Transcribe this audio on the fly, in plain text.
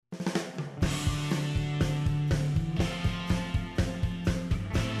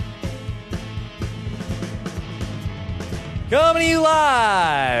Coming to you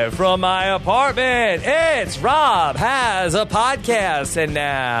live from my apartment, it's Rob Has a Podcast. And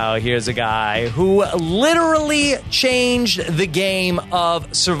now here's a guy who literally changed the game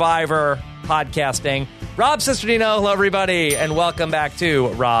of Survivor podcasting. Rob Cesternino, hello everybody, and welcome back to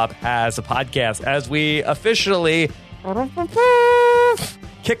Rob Has a Podcast as we officially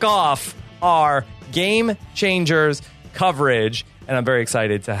kick off our Game Changers coverage. And I'm very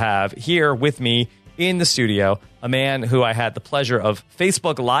excited to have here with me in the studio a man who I had the pleasure of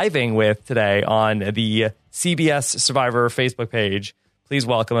Facebook Living with today on the CBS Survivor Facebook page. Please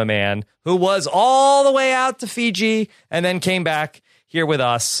welcome a man who was all the way out to Fiji and then came back here with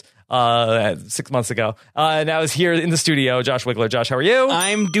us 6 months ago. Now is here in the studio, Josh Wigler. Josh, how are you?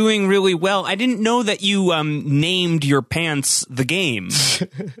 I'm doing really well. I didn't know that you named your pants the game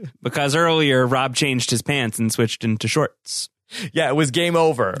because earlier Rob changed his pants and switched into shorts. Yeah, it was game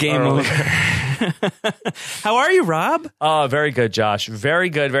over. Game over. How are you, Rob? Very good, Josh. Very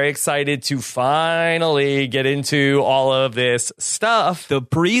good. Very excited to finally get into all of this stuff. The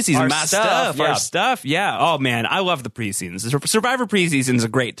preseason, Our stuff. Yeah. Oh, man, I love the preseasons. Survivor preseason is a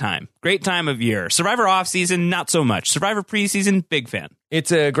great time. Great time of year. Survivor offseason, not so much. Survivor preseason, big fan.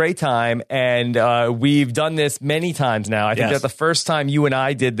 It's a great time, and we've done this many times now. I think that the first time you and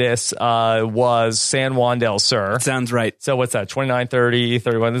I did this was San Juan del Sur. Sounds right. So what's that, 29, 30,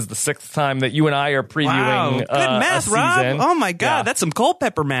 31? This is the sixth time that you and I are previewing Good math, Rob. Oh, my God. That's some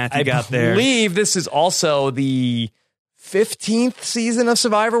Culpepper math you got there. I believe this is also the 15th season of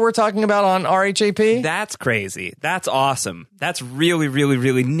Survivor we're talking about on RHAP. That's crazy. That's awesome. That's really, really,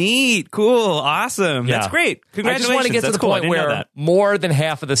 really neat. Cool. Awesome. Yeah. That's great. Congratulations. I just want to get to the point where that. more than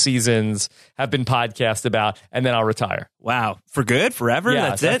half of the seasons have been podcast about, and then I'll retire. Wow. For good? Forever?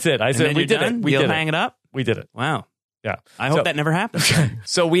 Yeah, that's it. I said we did it. You'll hang it up? We did it. Wow. Yeah. I hope that never happens.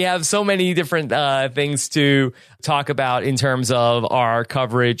 So we have so many different things to talk about in terms of our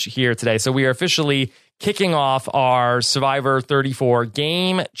coverage here today. So we are officially kicking off our Survivor 34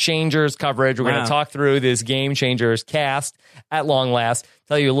 Game Changers coverage. We're going to talk through this Game Changers cast at long last,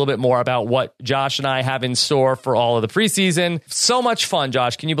 tell you a little bit more about what Josh and I have in store for all of the preseason. So much fun,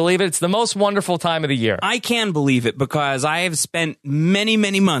 Josh. Can you believe it? It's the most wonderful time of the year. I can believe it because I have spent many,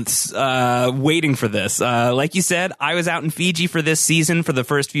 many months waiting for this. Like you said, I was out in Fiji for this season for the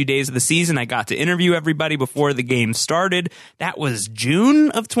first few days of the season. I got to interview everybody before the game started. That was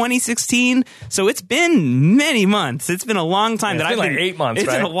June of 2016. So it's been many months. It's been a long time. It's been like 8 months,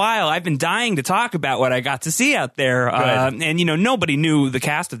 It's been a while. I've been dying to talk about what I got to see out there. And, you know, nobody knew the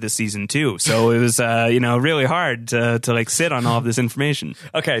cast of this season, too. So it was, really hard to like sit on all of this information.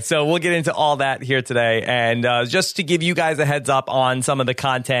 Okay, so we'll get into all that here today. And just to give you guys a heads up on some of the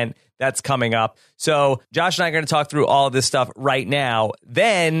content that's coming up. So Josh and I are going to talk through all of this stuff right now.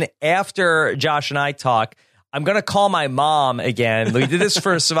 Then after Josh and I talk, I'm going to call my mom again. We did this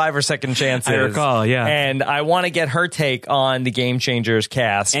for Survivor Second Chances. I recall, yeah. And I want to get her take on the Game Changers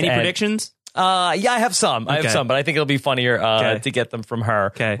cast. Any predictions? Yeah, I have some. But I think it'll be funnier to get them from her.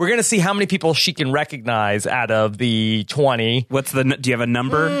 Okay. We're going to see how many people she can recognize out of the 20. Do you have a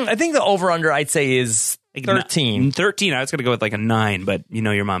number? I think the over-under, I'd say, is 13. 13. I was going to go with like a 9, but you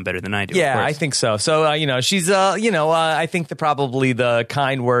know your mom better than I do. Yeah, I think so. So, she's, I think probably the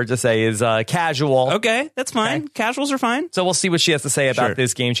kind word to say is casual. Okay, that's fine. Okay. Casuals are fine. So we'll see what she has to say about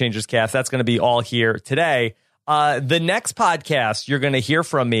this Game Changers cast. That's going to be all here today. The next podcast you're going to hear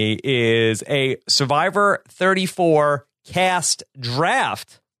from me is a Survivor 34 cast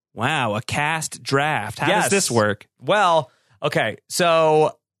draft. Wow, a cast draft. How does this work? Well, okay,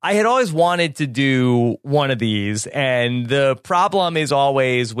 so I had always wanted to do one of these, and the problem is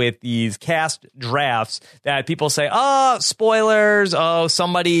always with these cast drafts that people say, oh, spoilers, oh,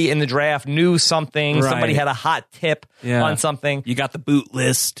 somebody in the draft knew something, somebody had a hot tip on something. You got the boot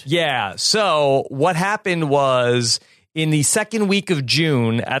list. Yeah, so what happened was in the second week of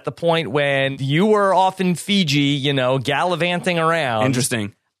June, at the point when you were off in Fiji, gallivanting around.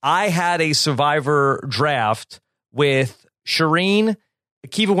 Interesting. I had a Survivor draft with Shireen,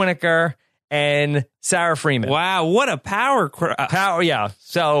 Akiva Winokur, and Sarah Freeman. Wow, what a power, yeah.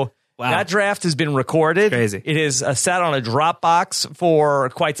 So that draft has been recorded. Crazy. It is sat on a Dropbox for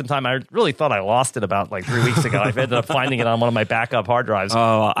quite some time. I really thought I lost it about 3 weeks ago. I've ended up finding it on one of my backup hard drives.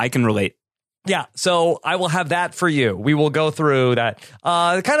 Oh, I can relate. Yeah, so I will have that for you. We will go through that.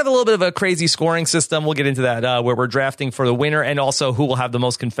 Kind of a little bit of a crazy scoring system. We'll get into that where we're drafting for the winner and also who will have the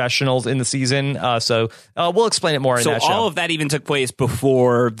most confessionals in the season. So we'll explain it more in that show. So all of that even took place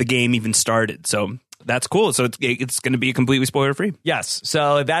before the game even started. So That's cool. So it's going to be completely spoiler free. Yes.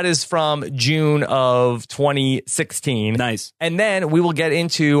 So that is from June of 2016. Nice. And then we will get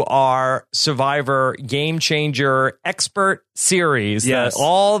into our Survivor Game Changer expert series. Yes.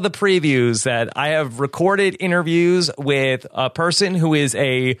 All the previews that I have recorded interviews with a person who is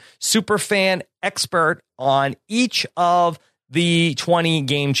a super fan expert on each of the 20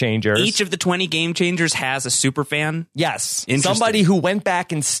 Game Changers. Each of the 20 Game Changers has a super fan? Yes. Interesting. Somebody who went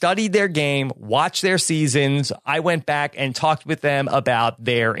back and studied their game, watched their seasons. I went back and talked with them about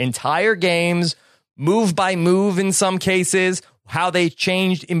their entire games, move by move in some cases, how they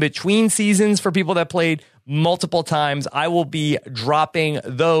changed in between seasons for people that played multiple times. I will be dropping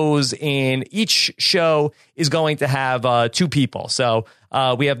those in each show is going to have 2 people. So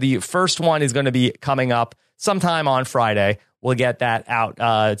we have the first one is going to be coming up sometime on Friday. We'll get that out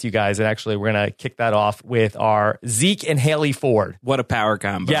to you guys. And actually, we're going to kick that off with our Zeke and Haley Ford. What a power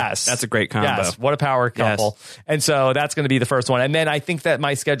combo. Yes. That's a great combo. Yes. What a power couple. Yes. And so that's going to be the first one. And then I think that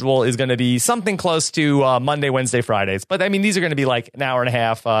my schedule is going to be something close to Monday, Wednesday, Fridays. But I mean, these are going to be like an hour and a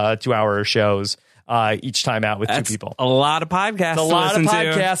half, 2-hour shows each time out with That's 2 people. A lot of podcasts. A lot of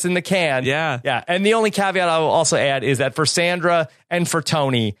podcasts in the can. Yeah. Yeah. And the only caveat I will also add is that for Sandra and for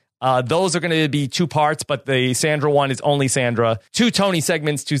Tony, those are going to be 2 parts, but the Sandra one is only Sandra. 2 Tony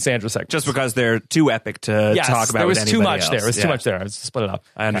segments, 2 Sandra segments. Just because they're too epic to talk about. There was too much else. there. It was too much there. Let's split it up.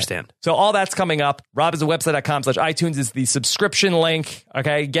 I understand. Okay. So all that's coming up. RobIsAWebsite.com/iTunes is the subscription link.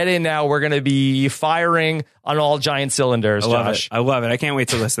 Okay. Get in now. We're going to be firing on all giant cylinders. I love Josh. it. I love it. I can't wait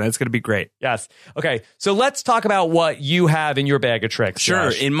to listen. It's going to be great. Yes. Okay. So let's talk about what you have in your bag of tricks.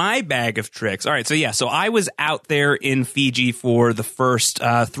 Sure. Josh. In my bag of tricks. All right. So yeah. So I was out there in Fiji for the first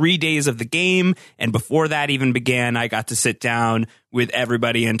 3 days of the game. And before that even began, I got to sit down with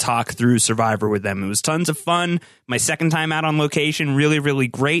everybody and talk through Survivor with them. It was tons of fun. My second time out on location, really, really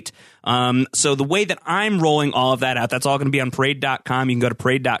great. So the way that I'm rolling all of that out, that's all going to be on parade.com. You can go to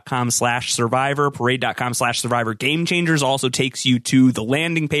parade.com/survivor. Parade.com/survivor Game Changers also takes you to the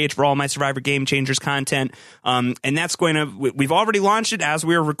landing page for all my Survivor Game Changers content. And that's going to, we've already launched it as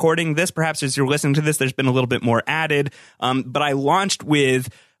we're recording this. Perhaps as you're listening to this, there's been a little bit more added. But I launched with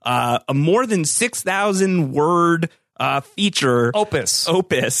a more than 6,000 word feature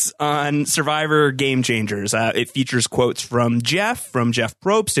opus on Survivor Game Changers. It features quotes from Jeff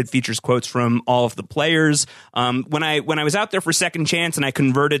Probst. It features quotes from all of the players. When I was out there for Second Chance and I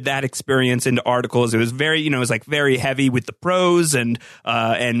converted that experience into articles, it was very, it was like very heavy with the prose and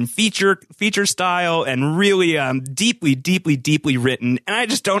feature style and really deeply written. And I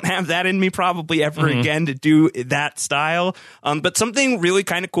just don't have that in me probably ever again to do that style. But something really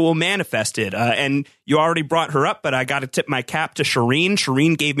kind of cool manifested. And you already brought her up, but I got to tip my cap to Shireen.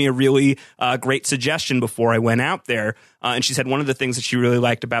 Shireen gave me a really great suggestion before I went out there. And she said one of the things that she really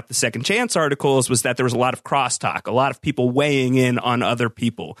liked about the Second Chance articles was that there was a lot of crosstalk, a lot of people weighing in on other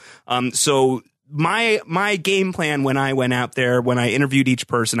people. So my game plan when I went out there, when I interviewed each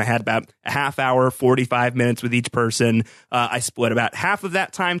person, I had about a half hour, 45 minutes with each person. I split about half of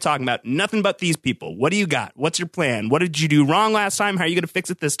that time talking about nothing but these people. What do you got? What's your plan? What did you do wrong last time? How are you going to fix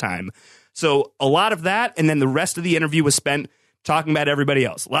it this time? So a lot of that, and then the rest of the interview was spent talking about everybody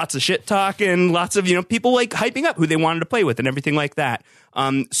else. Lots of shit talking, lots of, people like hyping up who they wanted to play with and everything like that.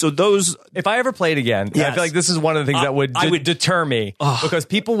 So those... If I ever played again, yes. I feel like this is one of the things that would deter me because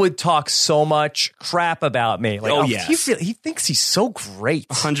people would talk so much crap about me. Like, yes. He thinks he's so great.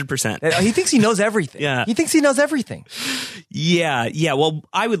 100%. He thinks he knows everything. Yeah. He thinks he knows everything. Yeah. Well,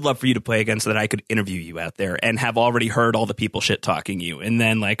 I would love for you to play again so that I could interview you out there and have already heard all the people shit talking you. And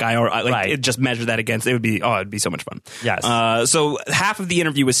then just measure that against, it'd be so much fun. Yes. So half of the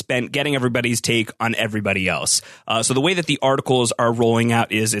interview was spent getting everybody's take on everybody else. So the way that the articles are rolling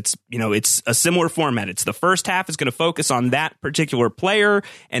out is it's a similar format. It's the first half is going to focus on that particular player,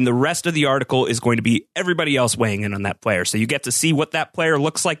 and the rest of the article is going to be everybody else weighing in on that player. So you get to see what that player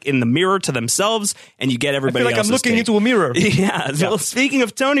looks like in the mirror to themselves, and you get everybody else. I feel like I'm looking into a mirror. Yeah. So speaking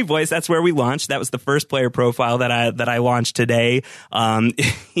of Tony Voice, that's where we launched. That was the first player profile that I launched today.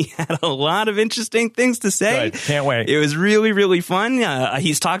 He had a lot of interesting things to say. Good. Can't wait. It was really, really fun.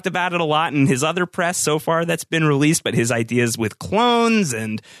 He's talked about it a lot in his other press so far that's been released, but his ideas with clones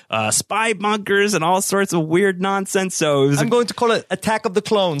and spy bunkers and all sorts of weird nonsense. So I'm going to call it Attack of the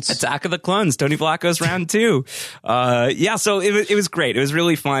Clones. Attack of the Clones. Tony Vlacho's round 2. So it was great. It was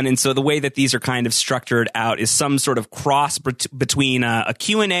really fun. And so the way that these are kind of structured out is some sort of cross between a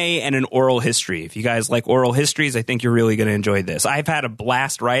Q&A and an oral history. If you guys like oral histories, I think you're really going to enjoy this. I've had a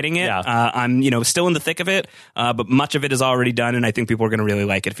blast writing it. Yeah. I'm still in the thick of it, but much of it is already done, and I think people are going to really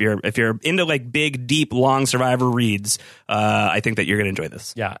like it. If you're into like big, deep, long Survivor reads, I think that you're going to enjoy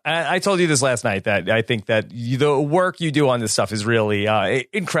this. Yeah, I told you this last night that I think that the work you do on this stuff is really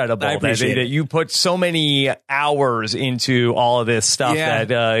incredible. I appreciate that you put so many hours into all of this stuff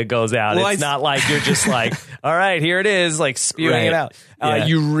that goes out. Well, it's not like you're just like, all right, here it is, like spewing it out.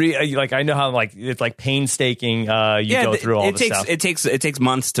 Like I know how like it's like painstaking. Go through all this stuff. It takes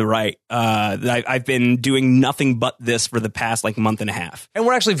months to write. I've been doing nothing but this for the past like month and a half. And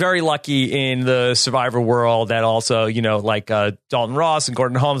we're actually very lucky in the Survivor world that also, like Dalton Ross and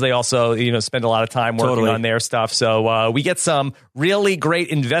Gordon Holmes, they also, spend a lot of time working on their stuff. So we get some really great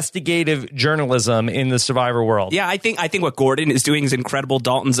investigative journalism in the Survivor world. Yeah, I think what Gordon is doing is incredible.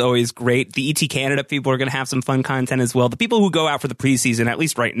 Dalton's always great. The ET Canada people are going to have some fun content as well. The people who go out for the preseason, at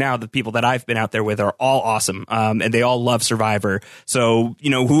least right now, the people that I've been out there with are all awesome. And they all love Survivor. So,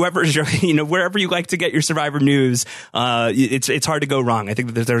 whoever's wherever you like to get your Survivor news, it's hard to go wrong. I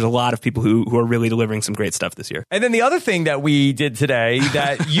think that there's a lot of people who are really delivering some great stuff this year. And then the other thing that we did today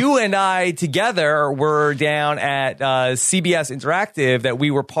that you and I together were down at CBS Interactive, that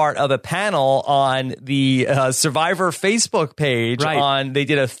we were part of a panel on the Survivor Facebook page. Right. They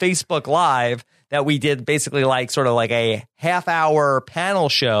did a Facebook Live that we did basically like sort of like a half-hour panel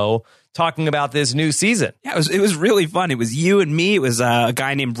show talking about this new season. Yeah, it was really fun. It was you and me. It was a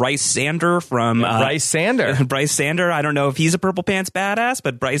guy named Bryce Sander from... Bryce Sander. Bryce Sander. I don't know if he's a Purple Pants badass,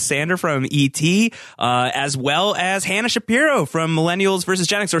 but Bryce Sander from E.T., as well as Hannah Shapiro from Millennials vs.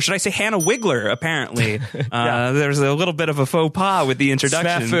 Gen X, or should I say Hannah Wiggler, apparently. There's a little bit of a faux pas with the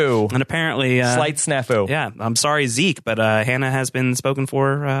introduction. Snafu. And apparently... Slight snafu. Yeah, I'm sorry, Zeke, but Hannah has been spoken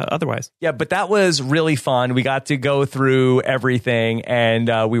for otherwise. Yeah, but that was really fun. We got to go through everything,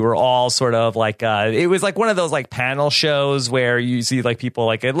 and we were all sort of like it was like one of those like panel shows where you see like people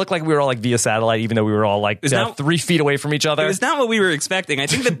like it looked like we were all like via satellite, even though we were all like 3 feet away from each other. It's not what we were expecting. I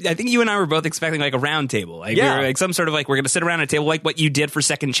think you and I were both expecting like a round table. Like we were like some sort of like we're going to sit around a table like what you did for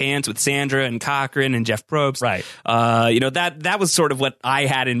Second Chance with Sandra and Cochran and Jeff Probst. Right. That was sort of what I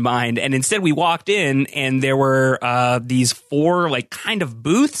had in mind. And instead we walked in and there were these 4 like kind of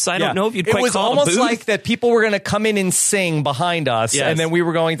booths. I don't know if you'd quite call it a booth. It was almost like that people were going to come in and sing behind us, and then we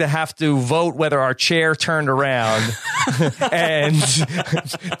were going to have to vote whether our chair turned around and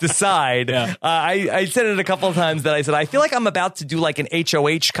decide. Yeah. I said it a couple of times that I said, I feel like I'm about to do like an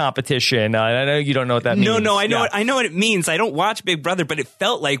HOH competition. I know you don't know what that means. No, I know what it means. I don't watch Big Brother, but it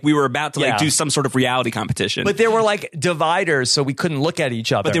felt like we were about to do some sort of reality competition. But there were like dividers, so we couldn't look at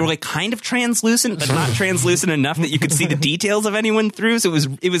each other. But they were like kind of translucent, but not translucent enough that you could see the details of anyone through. So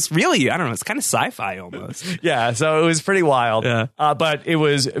it was really, I don't know, it's kind of sci-fi almost. Yeah, so it was pretty wild. Yeah. But it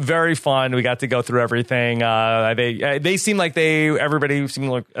was very fun. We got to go through everything. They seemed like everybody seemed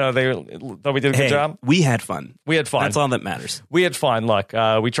like they thought we did a good job. We had fun. That's all that matters. We had fun. Look,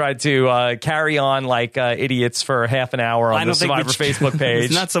 we tried to carry on like idiots for half an hour on the Survivor Facebook page.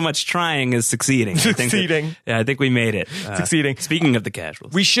 It's not so much trying as succeeding. I think we made it. Succeeding. Speaking of the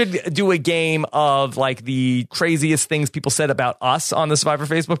casuals. We should do a game of like the craziest things people said about us on the Survivor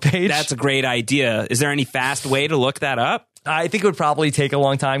Facebook page. That's a great idea. Is there any fast way to look that up? I think it would probably take a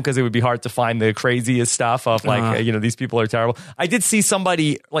long time because it would be hard to find the craziest stuff of like, these people are terrible. I did see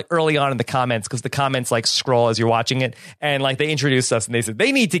somebody like early on in the comments, because the comments like scroll as you're watching it, and like they introduced us and they said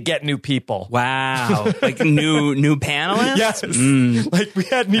they need to get new people. Wow. Like new panelists? Yes. Like we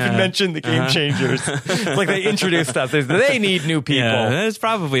hadn't even mentioned the Game Changers. It's like they introduced us. They said they need new people. Yeah, there's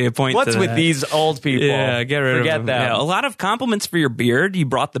probably a point What's to with that. these old people? Yeah, Forget them. Yeah, a lot of compliments for your beard. You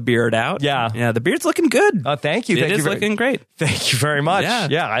brought the beard out. Yeah. The beard's looking good. Thank you. It is looking great. Thank you very much.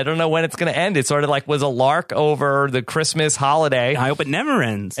 Yeah. I don't know when it's going to end. It sort of like was a lark over the Christmas holiday. I hope it never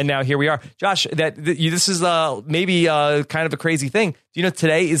ends. And now here we are. Josh, this is maybe kind of a crazy thing. Do you know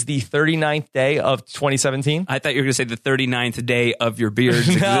today is the 39th day of 2017? I thought you were going to say the 39th day of your beard's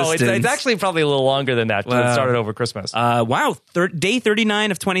existence. No, it's actually probably a little longer than that. It started over Christmas. Wow. Day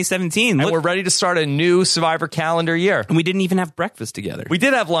 39 of 2017. And we're ready to start a new Survivor calendar year. And we didn't even have breakfast together. We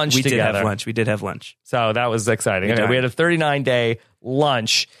did have lunch together. We did have lunch. So that was exciting. Okay, we had a 39-day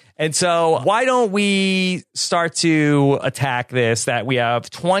lunch. And so why don't we start to attack this, that we have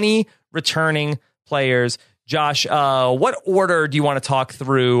 20 returning players. Josh, what order do you want to talk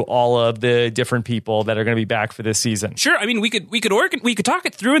through all of the different people that are going to be back for this season? Sure. I mean, we could talk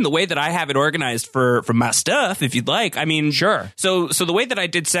it through in the way that I have it organized for my stuff, if you'd like. I mean, sure. So the way that I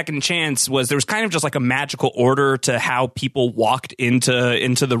did Second Chance was there was kind of just like a magical order to how people walked into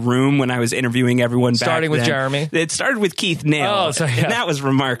the room when I was interviewing everyone. Starting with Jeremy. It started with Keith Nail. Oh, sorry. Yeah. And that was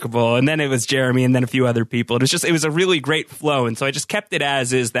remarkable. And then it was Jeremy, and then a few other people. It was a really great flow. And so I just kept it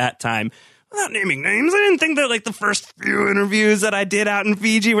as is that time. without naming names, I didn't think that like the first few interviews that I did out in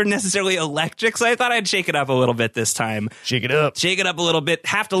Fiji were necessarily electric. So I thought I'd shake it up a little bit this time. Shake it up a little bit.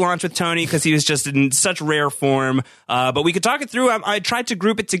 Have to launch with Tony because he was just in such rare form. But we could talk it through. I tried to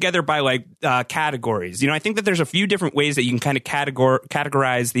group it together by like categories. I think that there's a few different ways that you can kind of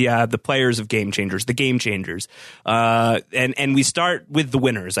categorize the players of Game Changers, the Game Changers. And we start with the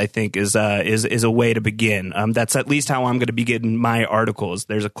winners, I think, is a way to begin. That's at least how I'm going to begin my articles.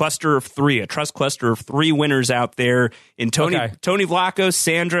 There's a cluster of three. A trust cluster of three winners out there in Tony Vlachos,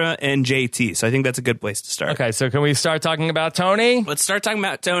 Sandra, and JT. So I think that's a good place to start. Okay, so can we start talking about Tony? Let's start talking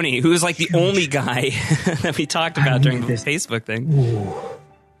about Tony, who is like the only guy that we talked about during the Facebook thing.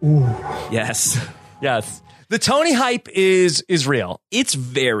 Ooh. Yes. The Tony hype is real. It's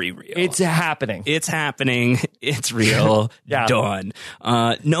very real. It's happening. It's real. Yeah. Done.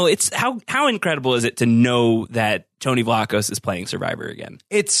 No, it's how incredible is it to know that Tony Vlachos is playing Survivor again?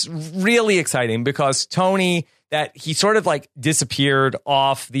 It's really exciting because Tony, that he sort of like disappeared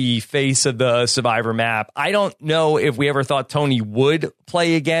off the face of the Survivor map. I don't know if we ever thought Tony would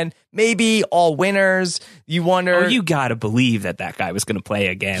play again. Maybe all winners. You wonder. Oh, you got to believe that guy was going to play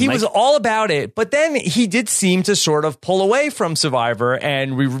again. He was all about it. But then he did seem to sort of pull away from Survivor.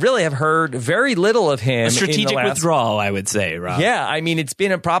 And we really have heard very little of him. A strategic withdrawal, I would say, Rob. Yeah. I mean, it's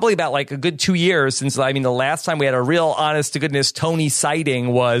been probably about like a good 2 years since, the last time we had a real honest to goodness Tony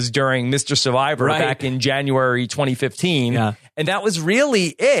sighting was during Mr. Survivor back in January 2015. Yeah. And that was really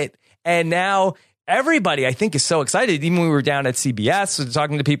it. And now everybody, I think, is so excited. Even when we were down at CBS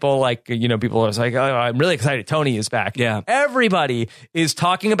talking to people, people are like, oh, I'm really excited. Tony is back. Yeah. Everybody is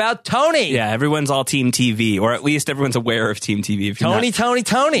talking about Tony. Yeah, everyone's all Team TV, or at least everyone's aware of Team TV.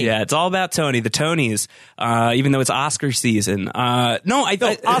 Tony. Yeah, it's all about Tony. The Tonys, even though it's Oscar season.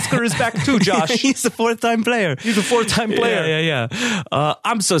 Oscar is back too, Josh. He's a fourth-time player. Yeah.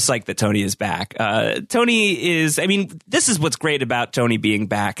 I'm so psyched that Tony is back. Tony is, this is what's great about Tony being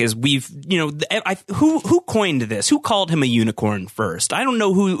back is who coined this? Who called him a unicorn first? I don't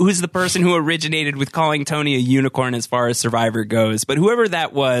know who's the person who originated with calling Tony a unicorn as far as Survivor goes, but whoever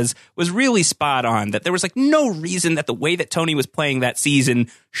that was really spot on, that there was like no reason that the way that Tony was playing that season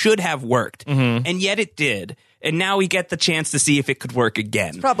should have worked. Mm-hmm. And yet it did. And now we get the chance to see if it could work again.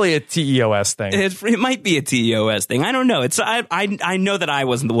 It's probably a TEOS thing. It might be a TEOS thing. I don't know. I know that I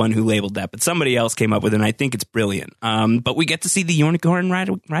wasn't the one who labeled that, but somebody else came up with it, and I think it's brilliant. But we get to see the unicorn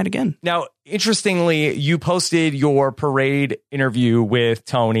ride again. Now, interestingly, you posted your parade interview with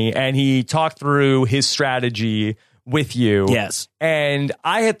Tony, and he talked through his strategy with you. Yes. And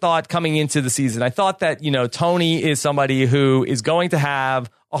I had thought coming into the season, I thought that, Tony is somebody who is going to have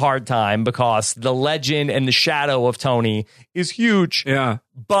a hard time because the legend and the shadow of Tony is huge. Yeah.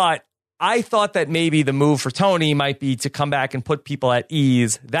 But I thought that maybe the move for Tony might be to come back and put people at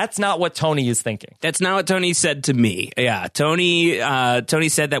ease. That's not what Tony is thinking. That's not what Tony said to me. Yeah, Tony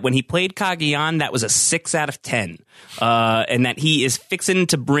said that when he played Cagayan, that was a 6 out of 10. And that he is fixing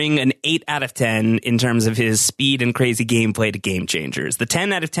to bring an 8 out of 10 in terms of his speed and crazy gameplay to Game Changers. The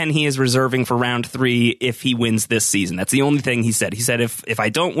 10 out of 10 he is reserving for round 3 if he wins this season. That's the only thing he said. He said, if I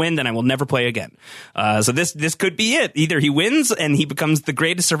don't win, then I will never play again. So this could be it. Either he wins and he becomes the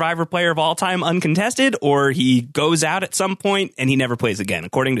greatest Survivor player of all time uncontested, or he goes out at some point and he never plays again,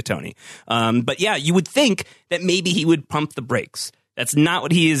 according to Tony. But yeah, you would think that maybe he would pump the brakes. That's not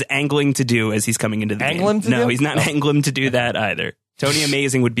what he is angling to do as he's coming into the game. No, he's not angling to do that either. Tony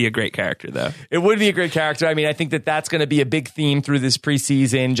Amazing would be a great character, though. It would be a great character. I think that that's going to be a big theme through this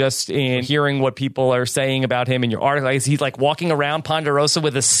preseason, just in hearing what people are saying about him in your article. He's like walking around Ponderosa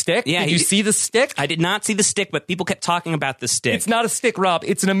with a stick. Yeah, did you see the stick? I did not see the stick, but people kept talking about the stick. It's not a stick, Rob.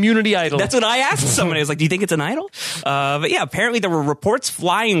 It's an immunity idol. That's what I asked somebody. I was like, do you think it's an idol? But yeah, apparently there were reports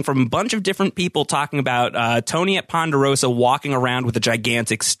flying from a bunch of different people talking about Tony at Ponderosa walking around with a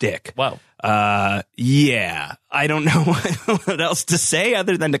gigantic stick. Wow. Yeah, I don't know what else to say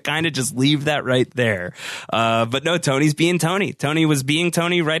other than to kind of just leave that right there. But no, Tony's being Tony. Tony was being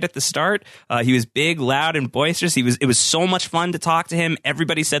Tony right at the start. He was big, loud, and boisterous. It was so much fun to talk to him.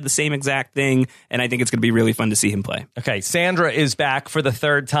 Everybody said the same exact thing, and I think it's going to be really fun to see him play. Okay, Sandra is back for the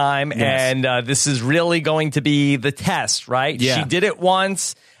third time, yes. And this is really going to be the test, right? Yeah. She did it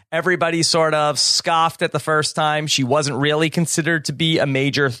once. Everybody sort of scoffed at the first time. She wasn't really considered to be a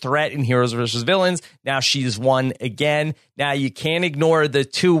major threat in Heroes vs. Villains. Now she's won again. Now you can't ignore the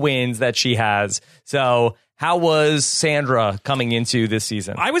 2 wins that she has. So How was Sandra coming into this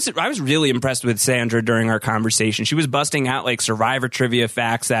season? I was really impressed with Sandra during our conversation. She was busting out like Survivor trivia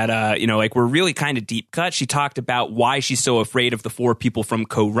facts that like were really kind of deep cut. She talked about why she's so afraid of the 4 people from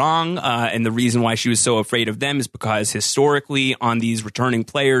Koh Rong, and the reason why she was so afraid of them is because historically on these returning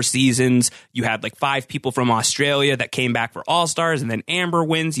player seasons, you had like 5 people from Australia that came back for All Stars, and then Amber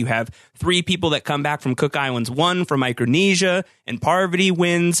wins. You have 3 people that come back from Cook Islands, 1 from Micronesia, and Parvati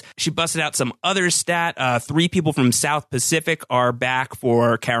wins. She busted out some other stat. 3 people from South Pacific are back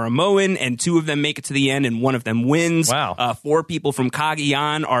for Karamoan, and 2 of them make it to the end, and 1 of them wins. Wow. 4 people from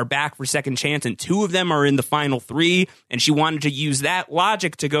Cagayan are back for second chance, and 2 of them are in the final 3. And she wanted to use that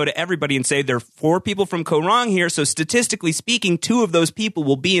logic to go to everybody and say there are 4 people from Koh Rong here, so statistically speaking, 2 of those people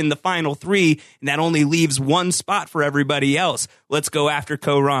will be in the final 3, and that only leaves 1 spot for everybody else. Let's go after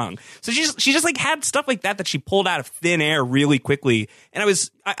Koh Rong. So she just like had stuff like that she pulled out of thin air really quickly. And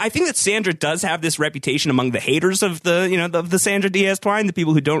I think that Sandra does have this reputation among the haters of the Sandra Diaz Twine, the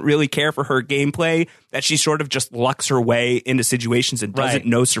people who don't really care for her gameplay, that she sort of just lucks her way into situations and doesn't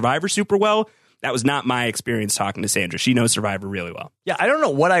know Survivor super well. That was not my experience talking to Sandra. She knows Survivor really well. Yeah, I don't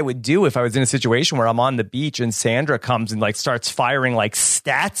know what I would do if I was in a situation where I'm on the beach and Sandra comes and like starts firing like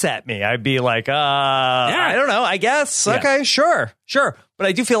stats at me. I'd be like, I don't know, I guess. Yeah. Okay, sure. But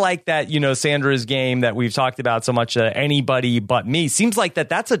I do feel like that, Sandra's game that we've talked about so much, anybody but me, seems like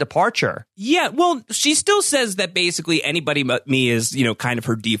that's a departure. Yeah, well, she still says that basically anybody but me is, kind of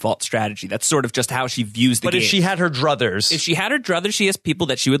her default strategy. That's sort of just how she views the game. But if she had her druthers. If she had her druthers, she has people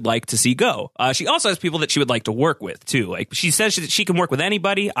that she would like to see go. She also has people that she would like to work with, too. Like, she says she can work with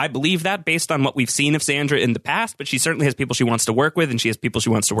anybody. I believe that based on what we've seen of Sandra in the past, but she certainly has people she wants to work with, and she has people she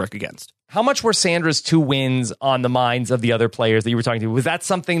wants to work against. How much were Sandra's 2 wins on the minds of the other players that you were talking to? Was that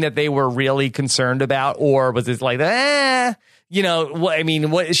something that they were really concerned about, or was it like,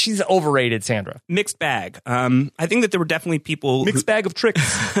 she's overrated, Sandra? Mixed bag. I think that there were definitely people... Mixed bag of tricks.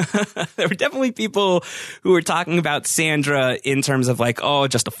 There were definitely people who were talking about Sandra in terms of like, oh,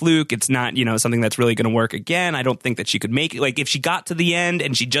 just a fluke. It's not, something that's really going to work again. I don't think that she could make it. Like, if she got to the end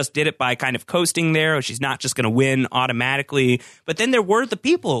and she just did it by kind of coasting there, or she's not just going to win automatically. But then there were the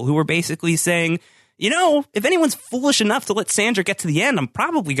people who were basically saying... if anyone's foolish enough to let Sandra get to the end, I'm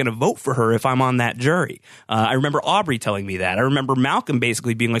probably going to vote for her if I'm on that jury. I remember Aubrey telling me that. I remember Malcolm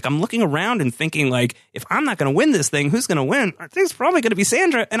basically being like, I'm looking around and thinking, like, if I'm not going to win this thing, who's going to win? I think it's probably going to be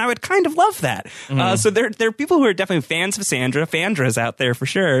Sandra, and I would kind of love that. Mm-hmm. So there are people who are definitely fans of Sandra. Fandra's out there for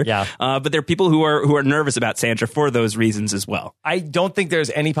sure. Yeah. But there are people who are nervous about Sandra for those reasons as well. I don't think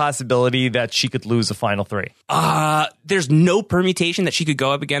there's any possibility that she could lose a final 3. There's no permutation that she could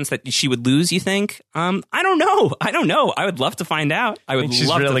go up against that she would lose, you think? I don't know. I would love to find out. I would she's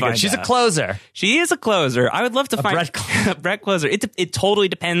love really to find good. She's out. a closer. She is a closer. I would love to find a Brett closer. It totally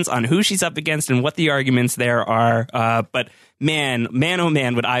depends on who she's up against and what the arguments there are. But man, oh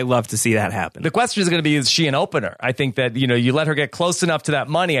man, would I love to see that happen. The question is going to be, is she an opener? I think that, you let her get close enough to that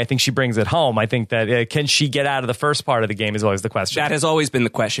money. I think she brings it home. I think that can she get out of the first part of the game is always the question. That has always been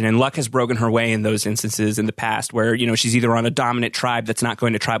the question. And luck has broken her way in those instances in the past where, she's either on a dominant tribe that's not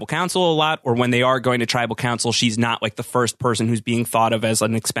going to tribal council a lot, or when they are going to tribal council, she's not like the first person who's being thought of as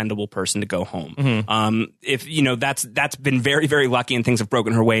an expendable person to go home. Mm-hmm. That's been very, very lucky, and things have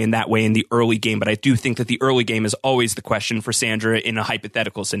broken her way in that way in the early game. But I do think that the early game is always the question for Sandra in a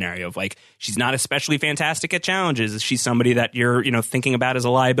hypothetical scenario of like, she's not especially fantastic at challenges. She's somebody that you're, thinking about as a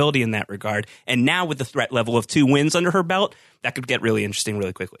liability in that regard. And now with the threat level of 2 wins under her belt, that could get really interesting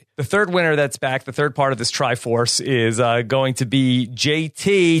really quickly. The third winner that's back, the third part of this Triforce is going to be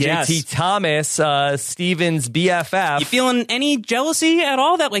JT. Yes. JT Thomas, Steven's BFF. You feeling any jealousy at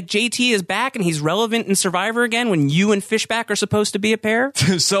all that like JT is back and he's relevant in Survivor again when you and Fishback are supposed to be a pair?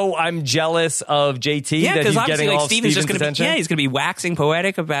 So I'm jealous of JT that he's getting all Steven's just attention. He's going to be waxing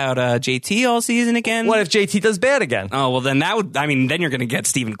poetic about JT all season again. What if JT does bad again? Oh, well, then then you're going to get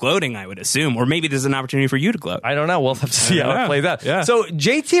Steven gloating, I would assume. Or maybe there's an opportunity for you to gloat. I don't know. We'll have to see how it plays out. Yeah. So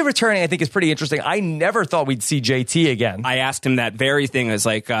JT returning, I think, is pretty interesting. I never thought we'd see JT again. I asked him that very thing. I was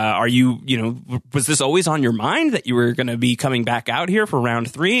like, are you, was this always on your mind that you were going to be coming back out here for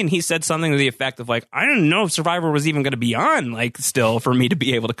round 3? And he said something to the effect of like, I didn't know if Survivor was even going to be on, like, still for me to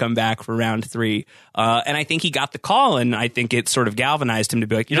be able to come back for round 3. And I think he got the call, and I think it sort of galvanized him to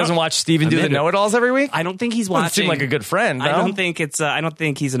be like, he doesn't watch Steven do the know-it-alls every week? I don't think he's watching. Seem like a good friend. No? I don't think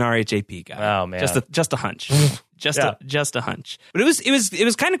he's an RHAP guy. Oh man, just a hunch. Just a hunch. But it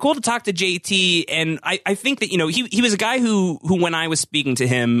was kind of cool to talk to JT, and I think that he was a guy who when I was speaking to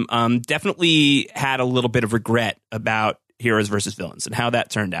him definitely had a little bit of regret about Heroes versus Villains and how that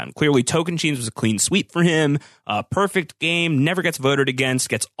turned out. Clearly, Tocantins was a clean sweep for him. Perfect game, never gets voted against,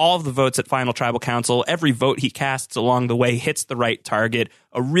 gets all of the votes at Final Tribal Council. Every vote he casts along the way hits the right target.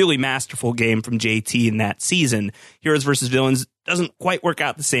 A really masterful game from JT in that season. Heroes versus Villains doesn't quite work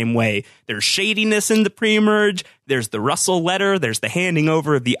out the same way. There's shadiness in the pre-merge. There's the Russell letter. There's the handing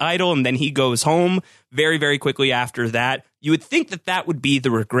over of the idol, and then he goes home very, very quickly after that. You would think that that would be the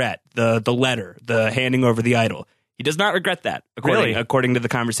regret, the letter, the handing over the idol. He does not regret that, according to the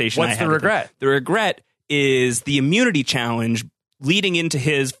conversation I had. What's the regret? The regret is the immunity challenge leading into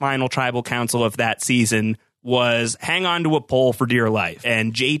his Final Tribal Council of that season was hang on to a pole for dear life.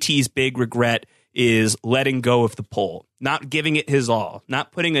 And JT's big regret is letting go of the pole, not giving it his all,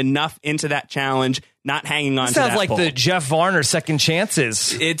 not putting enough into that challenge, not hanging on to that sounds like pole. the Jeff Varner second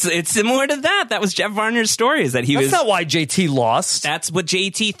chances. It's similar to that. That was Jeff Varner's story, is that he That's was... not why JT lost. That's what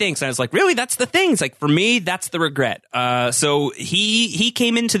JT thinks. And I was like, really? That's the thing. It's like, for me, that's the regret. So he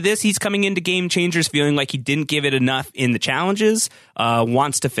came into this, he's coming into Game Changers feeling like he didn't give it enough in the challenges,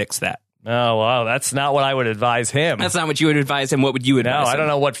 wants to fix that. Oh, wow. That's not what I would advise him. That's not what you would advise him. What would you advise him? I don't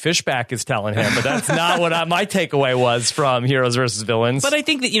know what Fishback is telling him, but that's not what my takeaway was from Heroes versus Villains. But I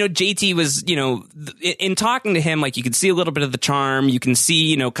think that, JT was, in talking to him, like, you could see a little bit of the charm. You can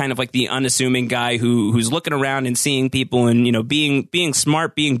see, kind of like the unassuming guy who's looking around and seeing people and, being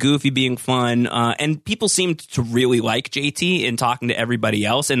smart, being goofy, being fun. And people seemed to really like JT in talking to everybody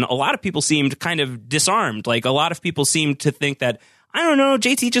else. And a lot of people seemed kind of disarmed. Like, a lot of people seemed to think that, I don't know,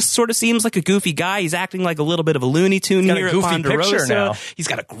 JT just sort of seems like a goofy guy. He's acting like a little bit of a Looney Tune here at Ponderosa. Picture now. He's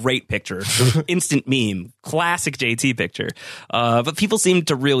got a great picture. Instant meme. Classic JT picture. But people seem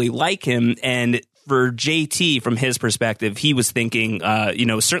to really like him. And for JT, from his perspective, he was thinking,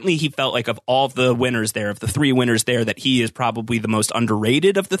 certainly he felt like of all of the winners there, of the three winners there, that he is probably the most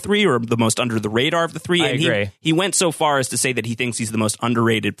underrated of the three, or the most under the radar of the three. I agree. He went so far as to say that he thinks he's the most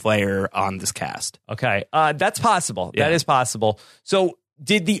underrated player on this cast. Okay. That's possible. Yeah. That is possible. So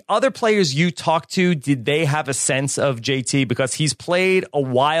did the other players you talked to, did they have a sense of JT? Because he's played a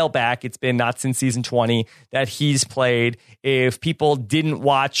while back. It's been not since season 20 that he's played. If people didn't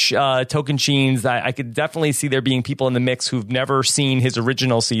watch Tocantins, I could definitely see there being people in the mix who've never seen his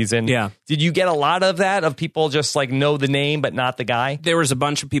original season. Yeah. Did you get a lot of that, of people just like know the name but not the guy? There was a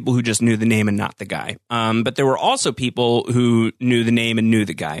bunch of people who just knew the name and not the guy. But there were also people who knew the name and knew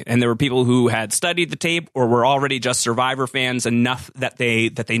the guy. And there were people who had studied the tape or were already just Survivor fans enough that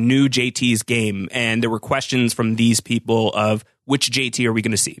they knew JT's game. And there were questions from these people of, which JT are we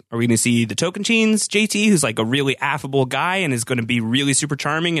going to see? Are we going to see the Tocantins JT, who's like a really affable guy and is going to be really super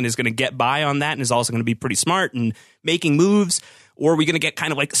charming and is going to get by on that and is also going to be pretty smart and making moves? Or are we going to get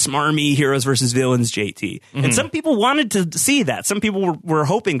kind of like smarmy Heroes versus Villains JT? Mm-hmm. And some people wanted to see that. Some people were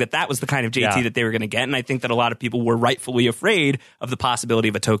hoping that was the kind of JT that they were going to get. And I think that a lot of people were rightfully afraid of the possibility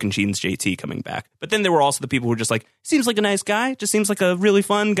of a Tocantins JT coming back. But then there were also the people who were just like, seems like a nice guy, just seems like a really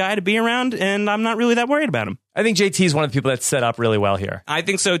fun guy to be around, and I'm not really that worried about him. I think JT is one of the people that's set up really well here. I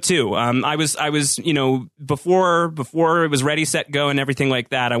think so too. I was, before it was ready, set, go, and everything like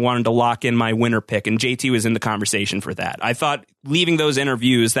that, I wanted to lock in my winner pick, and JT was in the conversation for that. I thought, leaving those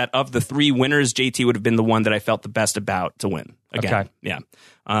interviews, that of the three winners, JT would have been the one that I felt the best about to win. Again, okay. Yeah.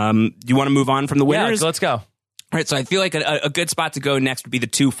 Do you want to move on from the winners? Yeah, let's go. All right, so I feel like a good spot to go next would be the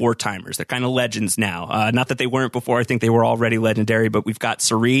 2 4-timers. They're kind of legends now. Not that they weren't before. I think they were already legendary, but we've got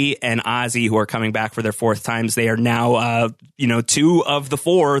Cirie and Ozzy who are coming back for their 4th times. They are now, 2 of the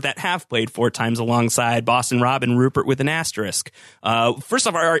 4 that have played 4 times alongside Boston Rob and Rupert with an asterisk. First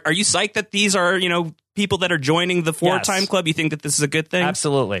off, are you psyched that these are, people that are joining the 4-time club? You think that this is a good thing?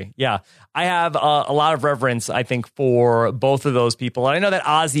 Absolutely. Yeah. I have a lot of reverence, I think, for both of those people. And I know that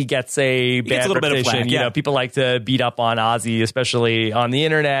Ozzy gets a bad little bit of reputation. flack, People like to beat up on Ozzy, especially on the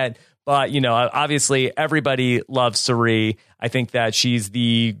internet. But, obviously everybody loves Cirie. I think that she's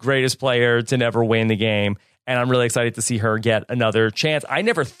the greatest player to never win the game. And I'm really excited to see her get another chance. I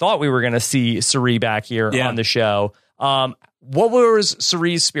never thought we were going to see Cirie back here on the show. What was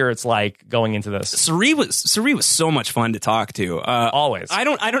Cirie's spirits like going into this? Cirie was so much fun to talk to. Always. I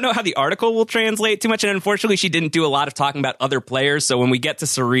don't know how the article will translate too much, and unfortunately, she didn't do a lot of talking about other players. So when we get to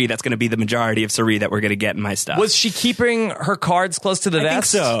Cirie, that's going to be the majority of Cirie that we're going to get in my stuff. Was she keeping her cards close to the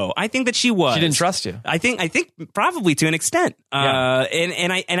vest? I think so. I think that she was. She didn't trust you. I think probably to an extent.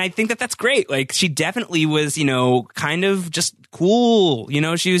 And I think that that's great. Like, she definitely was, kind of just cool.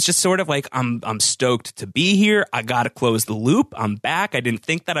 She was just sort of like, I'm stoked to be here. I got to close the loop. I'm back. I didn't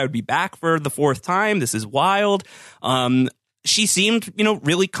think that I would be back for the 4th time. This is wild. she seemed,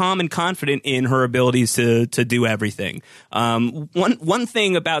 really calm and confident in her abilities to do everything. One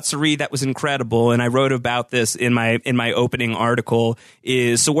thing about Cirie that was incredible, and I wrote about this in my opening article,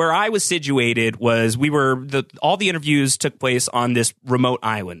 is so where I was situated was all the interviews took place on this remote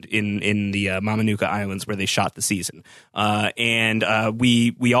island in the Mamanuca Islands where they shot the season, and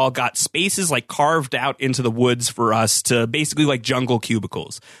we all got spaces like carved out into the woods for us to basically like jungle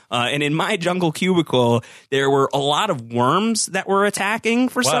cubicles, and in my jungle cubicle there were a lot of worms that were attacking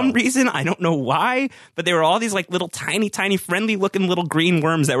for some reason. I don't know why, but they were all these like little tiny friendly looking little green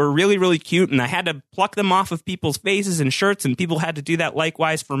worms that were really, really cute. And I had to pluck them off of people's faces and shirts, and people had to do that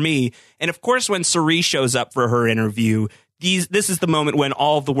likewise for me. And of course, when Cirie shows up for her interview, this is the moment when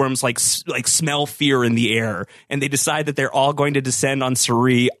all of the worms like smell fear in the air, and they decide that they're all going to descend on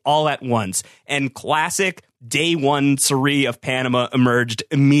Cirie all at once. And classic day one Cirie of Panama emerged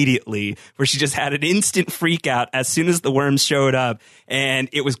immediately, where she just had an instant freak out as soon as the worms showed up. And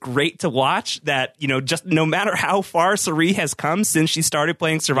it was great to watch that, just no matter how far Cirie has come since she started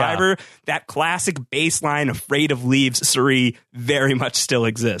playing Survivor, that classic baseline afraid of leaves Cirie very much still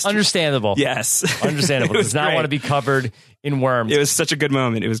exists. Understandable. Yes. Understandable. Does not want to be covered in worms. It was such a good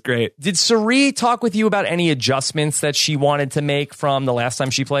moment. It was great. Did Cirie talk with you about any adjustments that she wanted to make from the last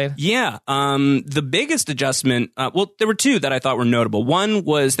time she played? Yeah. The biggest adjustment, there were two that I thought were notable. One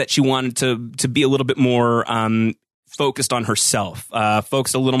was that she wanted to be a little bit more focused on herself,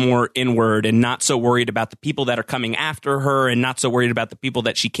 focused a little more inward, and not so worried about the people that are coming after her, and not so worried about the people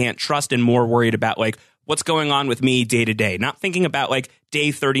that she can't trust, and more worried about like what's going on with me day to day. Not thinking about like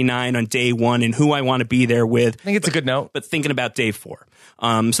day 39 on day one and who I want to be there with. I think it's a good note. But thinking about day 4.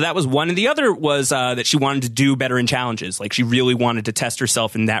 So that was one. And the other was that she wanted to do better in challenges. Like she really wanted to test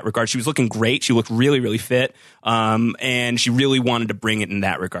herself in that regard. She was looking great. She looked really, really fit. And she really wanted to bring it in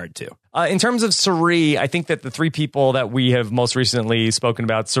that regard too. In terms of Cirie, I think that the three people that we have most recently spoken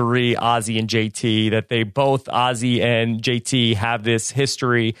about, Cirie, Ozzy, and JT, that they both, Ozzy and JT, have this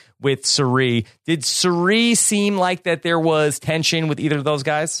history with Cirie. Did Cirie seem like that there was tension with either of those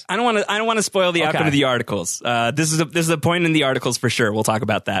guys? I don't want to spoil the outcome of the articles. This is a point in the articles for sure. We'll talk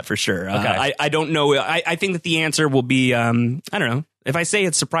about that for sure. Okay. I don't know. I think that the answer will be I don't know. If I say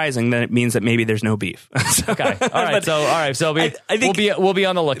it's surprising, then it means that maybe there's no beef. Okay. All right. So I think we'll be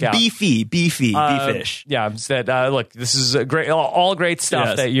on the lookout. Beefish. Yeah. Said, look, this is a great, all great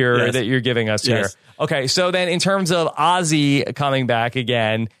stuff that you're giving us here. Okay. So then, in terms of Ozzy coming back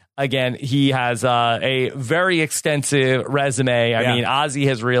again, he has a very extensive resume. I mean, Ozzy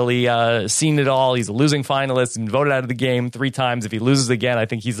has really seen it all. He's a losing finalist and voted out of the game 3 times. If he loses again, I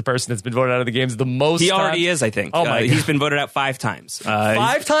think he's the person that's been voted out of the games the most. He already is, I think. Oh my God. He's been voted out 5 times.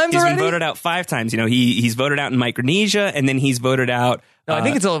 5 times He's already? been voted out 5 times. he's voted out in Micronesia, and then he's voted out. No, I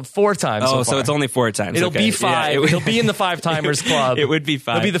think it's 4 times. So it's only 4 times. It'll be 5. He'll be in the 5-timers club. It would be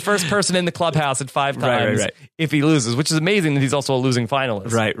 5. He'll be the first person in the clubhouse at 5 times right. if he loses, which is amazing that he's also a losing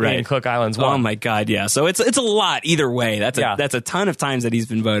finalist. Right. In Cook Islands 1. Oh my God, yeah. So it's a lot either way. That's a ton of times that he's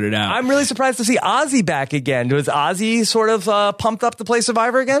been voted out. I'm really surprised to see Ozzy back again. Was Ozzy sort of pumped up to play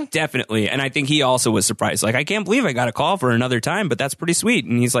Survivor again? Definitely. And I think he also was surprised. Like, I can't believe I got a call for another time, but that's pretty sweet.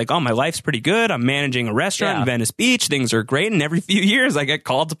 And he's like, oh, my life's pretty good. I'm managing a restaurant in Venice Beach. Things are great. And every few years I get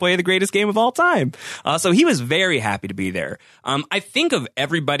called to play the greatest game of all time. So he was very happy to be there. I think of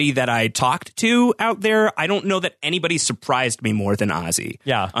everybody that I talked to out there, I don't know that anybody surprised me more than Ozzy.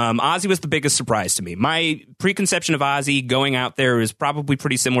 Yeah. Ozzy was the biggest surprise to me. My preconception of Ozzy going out there is probably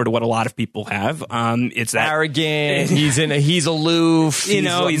pretty similar to what a lot of people have. It's that arrogant. He's aloof.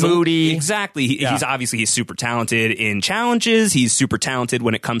 He's moody. Exactly. He's super talented in challenges. He's super talented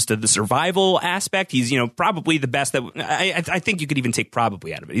when it comes to the survival aspect. He's probably the best that I think you could even take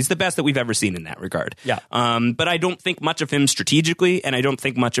probably out of it. He's the best that we've ever seen in that regard. Yeah. But I don't think much of him strategically, and I don't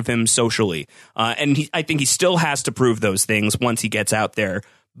think much of him socially. I think he still has to prove those things once he gets out there.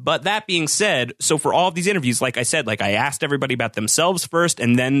 But that being said, so for all of these interviews, like I said, I asked everybody about themselves first,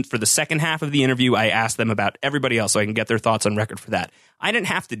 and then for the second half of the interview, I asked them about everybody else so I can get their thoughts on record for that. I didn't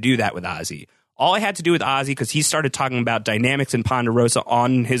have to do that with Ozzy. All I had to do with Ozzy, because he started talking about dynamics in Ponderosa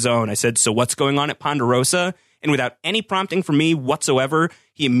on his own, I said, so what's going on at Ponderosa? And without any prompting from me whatsoever,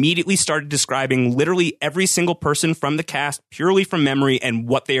 he immediately started describing literally every single person from the cast purely from memory and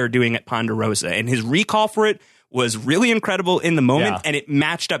what they are doing at Ponderosa. And his recall for it was really incredible in the moment, and it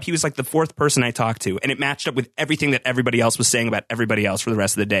matched up. He was like the 4th person I talked to, and it matched up with everything that everybody else was saying about everybody else for the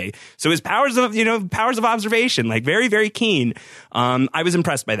rest of the day. So his powers of observation, very, very keen. I was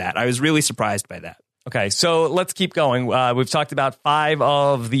impressed by that. I was really surprised by that. Okay, so let's keep going. We've talked about 5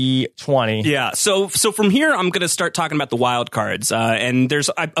 of the 20. Yeah, so from here, I'm going to start talking about the wild cards. And there's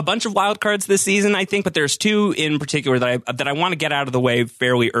a bunch of wild cards this season, I think, but there's 2 in particular that I want to get out of the way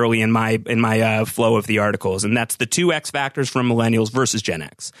fairly early in my flow of the articles, and that's the 2 X factors from Millennials versus Gen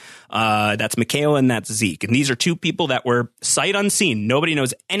X. That's Michaela and that's Zeke, and these are 2 people that were sight unseen. Nobody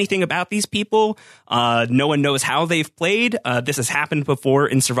knows anything about these people. No one knows how they've played. This has happened before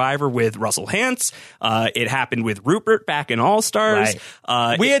in Survivor with Russell Hantz. It happened with Rupert back in All Stars.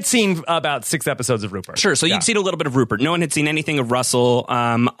 Right. We had seen about 6 episodes of Rupert. Sure, so you'd seen a little bit of Rupert. No one had seen anything of Russell.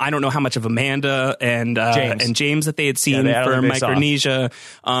 I don't know how much of Amanda and James that they had seen for Micronesia.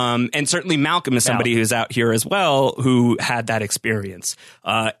 And certainly Malcolm is somebody who's out here as well who had that experience.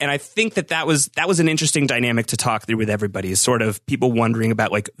 And I think that was an interesting dynamic to talk through with everybody, is sort of people wondering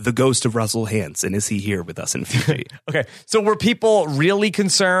about like the ghost of Russell Hantz, and is he here with us in Fiji? Okay, so were people really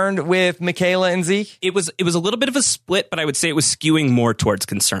concerned with Michaela and Zeke? It was a little bit of a split, but I would say it was skewing more towards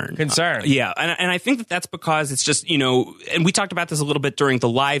concern. Yeah, and I think that's because it's just, and we talked about this a little bit during the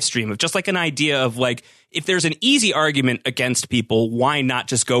live stream, of just like an idea of like, if there's an easy argument against people, why not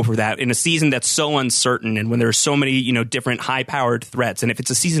just go for that in a season that's so uncertain, and when there are so many, different high-powered threats, and if it's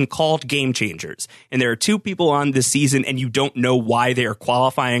a season called Game Changers, and there are 2 people on this season and you don't know why they are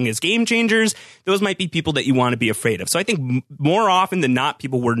qualifying as game changers, those might be people that you want to be afraid of. So I think more often than not,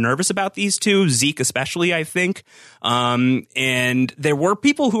 people were nervous about these 2, Zeke especially, I think. And there were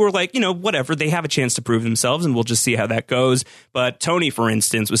people who were like, whatever, they have a chance to prove themselves, and we'll just see how that goes. But Tony, for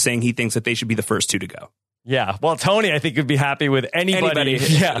instance, was saying he thinks that they should be the first 2 to go. Yeah, well, Tony, I think, would be happy with anybody.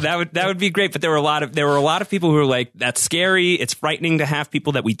 Yeah, that would be great. But there were a lot of people who were like, "That's scary. It's frightening to have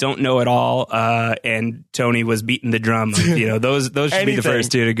people that we don't know at all." And Tony was beating the drum. Of, those should be the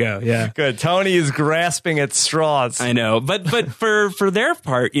first 2 to go. Yeah, good. Tony is grasping at straws. I know, but for their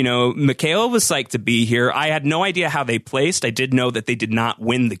part, Michaela was psyched to be here. I had no idea how they placed. I did know that they did not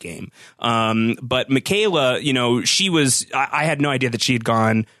win the game. But Michaela, she was. I had no idea that she had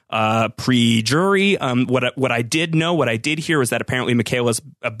gone pre-jury. What I did hear was that apparently Michaela's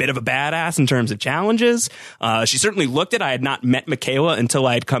a bit of a badass in terms of challenges. She certainly looked it. I had not met Michaela until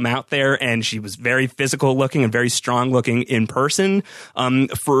I had come out there, and she was very physical looking and very strong looking in person.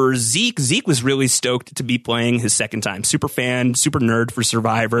 For Zeke was really stoked to be playing his second time. Super fan, super nerd for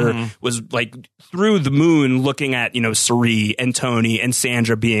Survivor, was like through the moon looking at, Sari and Tony and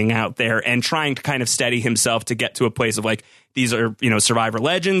Sandra being out there and trying to kind of steady himself to get to a place of like, these are, Survivor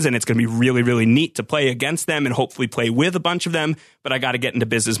legends, and it's going to be really, really neat to play against them and hopefully play with a bunch of them. But I got to get into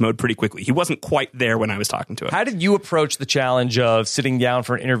business mode pretty quickly. He wasn't quite there when I was talking to him. How did you approach the challenge of sitting down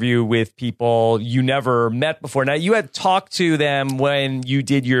for an interview with people you never met before? Now, you had talked to them when you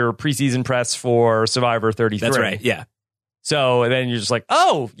did your preseason press for Survivor 33. That's right, yeah. So then you're just like,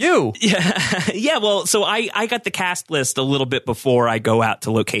 oh, you. Yeah. Well, so I got the cast list a little bit before I go out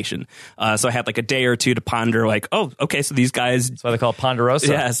to location. So I had like a day or 2 to ponder like, oh, okay, so these guys. That's why they call it Ponderosa.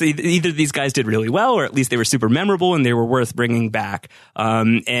 Yeah. So either these guys did really well, or at least they were super memorable and they were worth bringing back.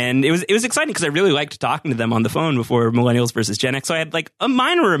 And it was exciting because I really liked talking to them on the phone before Millennials versus Gen X. So I had like a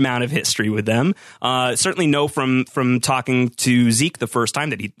minor amount of history with them. Certainly know from talking to Zeke the first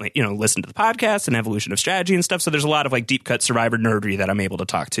time that he, listened to the podcast and Evolution of Strategy and stuff. So there's a lot of like deep cut Survivor nerdery that I'm able to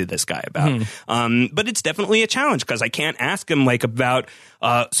talk to this guy about. But it's definitely a challenge because I can't ask him like about,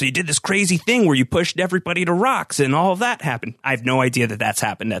 so you did this crazy thing where you pushed everybody to rocks and all of that happened. I have no idea that that's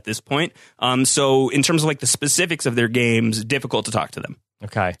happened at this point. So in terms of like the specifics of their games, difficult to talk to them.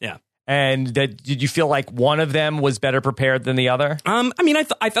 Okay. Yeah. And did you feel like one of them was better prepared than the other?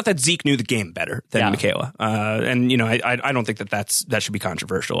 I thought that Zeke knew the game better than Michaela, and I don't think that should be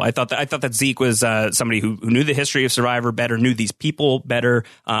controversial. I thought that Zeke was somebody who knew the history of Survivor better, knew these people better.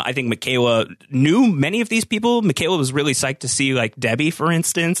 I think Michaela knew many of these people. Michaela was really psyched to see like Debbie, for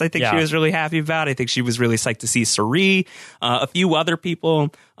instance. I think she was really happy about. I think she was really psyched to see Sari, a few other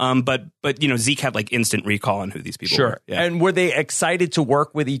people. But Zeke had like instant recall on who these people were. Yeah. And were they excited to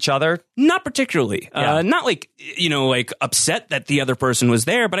work with each other? Not particularly. Not like, like upset that the other person was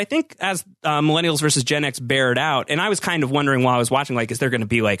there. But I think as Millennials versus Gen X bared out, and I was kind of wondering while I was watching, like, is there going to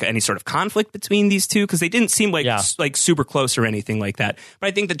be like any sort of conflict between these 2? Because they didn't seem like super close or anything like that. But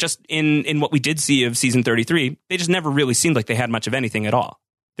I think that just in what we did see of season 33, they just never really seemed like they had much of anything at all.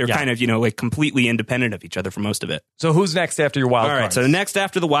 They're kind of, like completely independent of each other for most of it. So who's next after your wild cards? All right, so next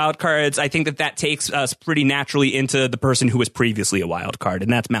after the wild cards, I think that takes us pretty naturally into the person who was previously a wild card,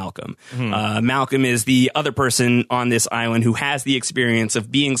 and that's Malcolm. Malcolm is the other person on this island who has the experience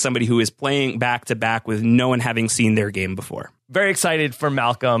of being somebody who is playing back-to-back with no one having seen their game before. Very excited for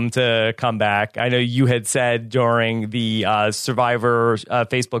Malcolm to come back. I know you had said during the Survivor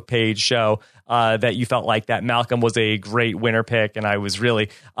Facebook page show that you felt like that Malcolm was a great winner pick, and I was really,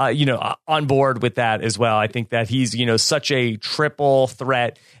 on board with that as well. I think that he's, such a triple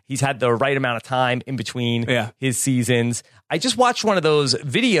threat. He's had the right amount of time in between his seasons. I just watched one of those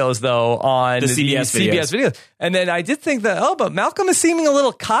videos, though, on the CBS videos. And then I did think that, but Malcolm is seeming a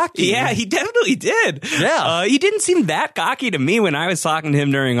little cocky. Yeah, he definitely did. Yeah. He didn't seem that cocky to me when I was talking to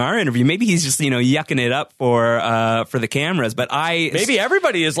him during our interview. Maybe he's just, yucking it up for the cameras. But maybe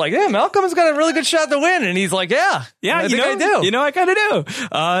everybody is like, yeah, Malcolm's got a really good shot to win. And he's like, yeah, I think I do. I kind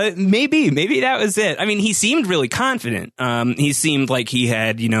of do. Maybe that was it. I mean, he seemed really confident. He seemed like he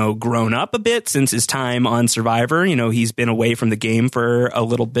had, grown up a bit since his time on Survivor. He's been away from the game for a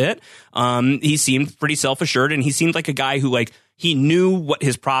little bit. He seemed pretty self-assured, and he seemed like a guy who, he knew what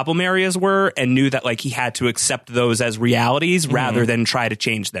his problem areas were and knew that, he had to accept those as realities rather than try to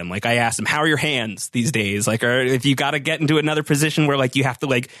change them. I asked him, how are your hands these days? Or if you got to get into another position where, you have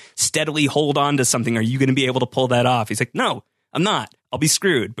to, steadily hold on to something, are you going to be able to pull that off? He's like, no, I'm not. I'll be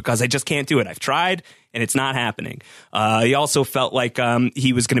screwed because I just can't do it. I've tried and it's not happening. He also felt like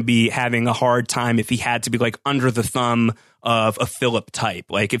he was going to be having a hard time if he had to be under the thumb of a Philip type.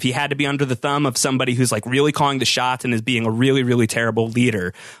 If he had to be under the thumb of somebody who's really calling the shots and is being a really, really terrible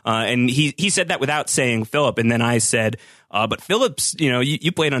leader. And he said that without saying Philip. And then I said, but Philip's,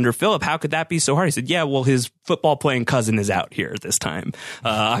 you played under Philip. How could that be so hard? He said, yeah, well, his football playing cousin is out here this time,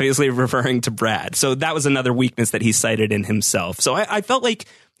 obviously referring to Brad. So that was another weakness that he cited in himself. So I felt like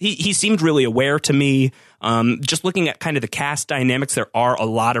he seemed really aware to me. Just looking at kind of the cast dynamics, there are a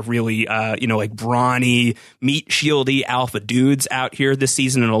lot of really, brawny, meat shieldy alpha dudes out here this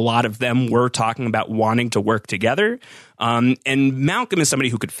season, and a lot of them were talking about wanting to work together. And Malcolm is somebody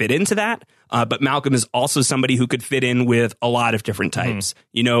who could fit into that. But Malcolm is also somebody who could fit in with a lot of different types.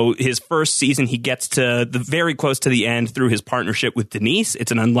 His first season, he gets to the very close to the end through his partnership with Denise.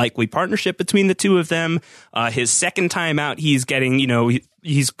 It's an unlikely partnership between the two of them. His second time out, he's getting,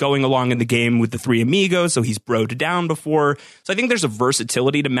 he's going along in the game with the three amigos, so he's broed down before. So I think there's a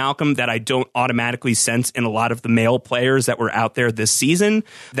versatility to Malcolm that I don't automatically sense in a lot of the male players that were out there this season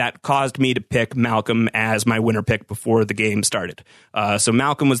that caused me to pick Malcolm as my winner pick before the game started. So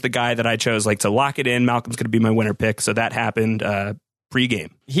Malcolm was the guy that I chose to lock it in. Malcolm's going to be my winner pick. So that happened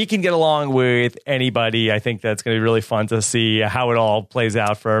pre-game. He can get along with anybody. I think that's going to be really fun to see how it all plays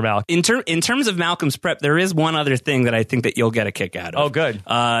out for Malcolm. In terms of Malcolm's prep, there is one other thing that I think that you'll get a kick out of. Oh, good.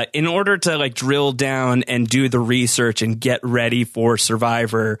 In order to drill down and do the research and get ready for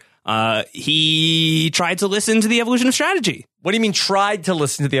Survivor, he tried to listen to the Evolution of Strategy. What do you mean tried to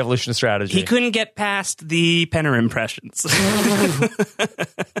listen to the Evolution of Strategy? He couldn't get past the Penner impressions.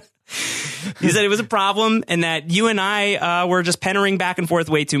 He said it was a problem and that you and I were just pennering back and forth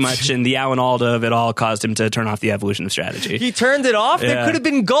way too much, and the Alan Alda of it all caused him to turn off the Evolution of Strategy. He turned it off? Yeah. That could have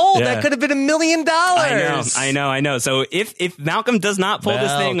been gold. Yeah. That could have been $1 million. I know. So if Malcolm does not pull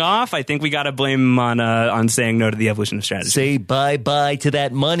this thing off, I think we got to blame him on saying no to the Evolution of Strategy. Say bye-bye to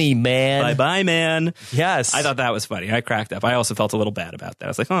that money, man. Bye-bye, man. Yes. I thought that was funny. I cracked up. I also felt a little bad about that. I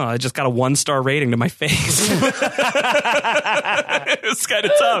was like, I just got a 1-star rating to my face. It was kind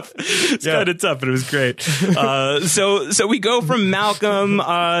of tough. It's kind of tough, but it was great. So we go from Malcolm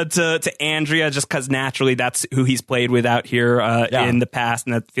to Andrea, just because naturally that's who he's played with out here in the past,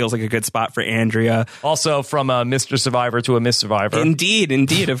 and that feels like a good spot for Andrea. Also from a Mr. Survivor to a Miss Survivor.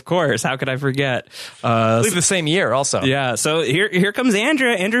 Indeed, of course. How could I forget? I believe the same year also. Yeah, so here comes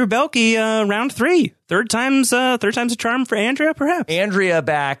Andrea Belke, round 3. Third time's a charm for Andrea, perhaps. Andrea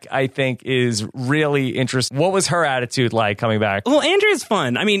back, I think, is really interesting. What was her attitude like coming back? Well, Andrea's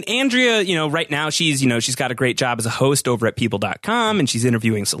fun. I mean, Andrea, right now she's got a great job as a host over at People.com, and she's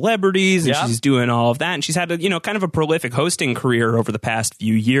interviewing celebrities, and she's doing all of that, and she's had a, kind of a prolific hosting career over the past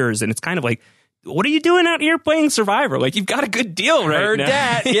few years, and it's kind of like, what are you doing out here playing Survivor? You've got a good deal right Heard now.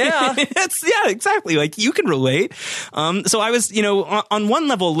 That, yeah. Yeah, exactly. You can relate. So I was, on one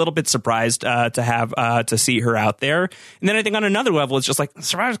level, a little bit surprised to have to see her out there. And then I think on another level, it's just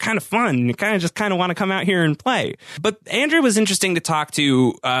Survivor's kind of fun. You kind of want to come out here and play. But Andrea was interesting to talk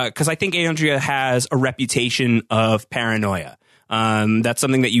to because I think Andrea has a reputation of paranoia. That's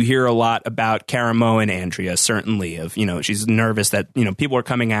something that you hear a lot about Cara Moe and Andrea, certainly, of, she's nervous that, people are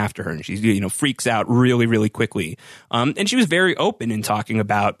coming after her, and she, freaks out really, really quickly. And she was very open in talking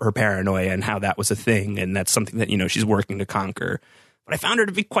about her paranoia and how that was a thing. And that's something that, she's working to conquer. But I found her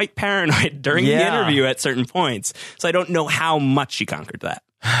to be quite paranoid during the interview at certain points. So I don't know how much she conquered that.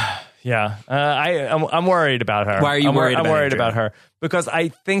 Yeah, I'm worried about her. Why are you worried about her? I'm worried about her because I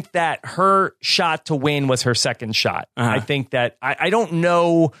think that her shot to win was her second shot. I think that I don't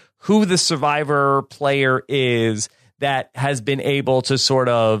know who the Survivor player is that has been able to sort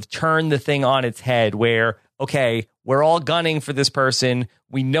of turn the thing on its head where, okay, we're all gunning for this person.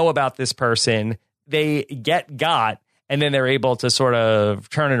 We know about this person. They get got, and then they're able to sort of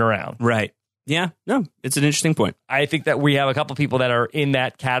turn it around. Right. Yeah, no, it's an interesting point. I think that we have a couple people that are in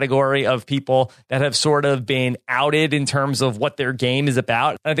that category of people that have sort of been outed in terms of what their game is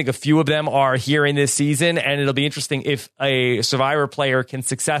about. I think a few of them are here in this season, and it'll be interesting if a Survivor player can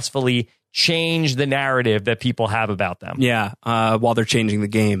successfully change the narrative that people have about them. Yeah, while they're changing the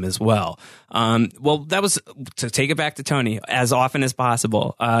game as well. Well, that was, to take it back to Tony, as often as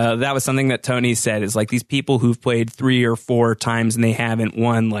possible. That was something that Tony said, is like, these people who've played 3 or 4 times and they haven't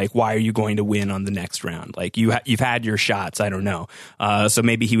won, like, why are you going to win on the next round? Like, you've had your shots. I don't know. So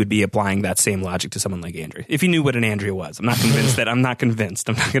maybe he would be applying that same logic to someone like Andrea, if he knew what an Andrea was. I'm not convinced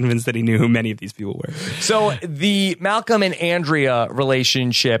that he knew who many of these people were. So the Malcolm and Andrea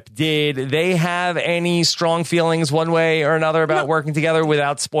relationship, did they have any strong feelings one way or another about working together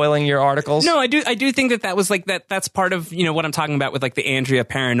without spoiling your articles? No, I do think that was like that's part of, what I'm talking about with like the Andrea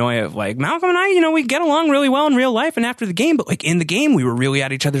paranoia of like, Malcolm and I, we get along really well in real life and after the game, but like in the game we were really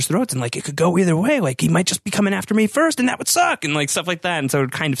at each other's throats and like it could go either way. Like he might just be coming after me first and that would suck and like stuff like that, and so it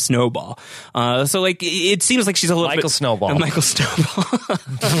would kind of snowball. So like it seems like she's a little Michael bit Snowball. Michael Snowball.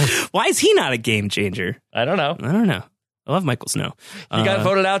 Why is he not a game changer? I don't know. I love Michael Snow. He got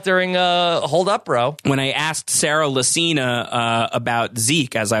voted out during Hold Up, Bro. When I asked Sarah Lucina about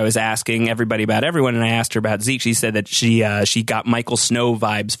Zeke, as I was asking everybody about everyone, and I asked her about Zeke, she said that she got Michael Snow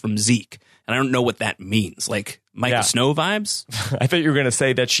vibes from Zeke. And I don't know what that means. Like, Michael Snow vibes? I thought you were going to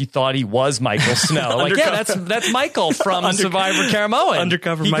say that she thought he was Michael Snow. Like, yeah, that's Michael from Survivor Caramoan.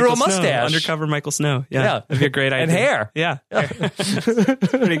 Undercover he Michael grew a mustache. Snow. Undercover Michael Snow. Yeah. That'd be a great idea. And hair. Yeah.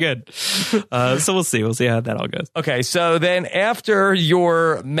 Pretty good. So we'll see. We'll see how that all goes. Okay, so then after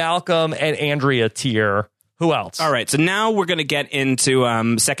your Malcolm and Andrea tier, who else? All right, so now we're going to get into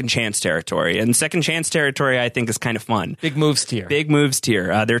second chance territory. And second chance territory, I think, is kind of fun. Big moves tier. Big moves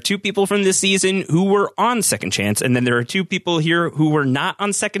tier. There are 2 people from this season who were on second chance, and then there are 2 people here who were not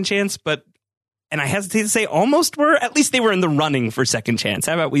on second chance, but, and I hesitate to say almost were, at least they were in the running for second chance.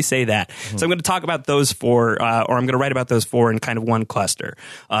 How about we say that? Mm-hmm. So I'm going to talk about those 4, or I'm going to write about those 4 in kind of one cluster.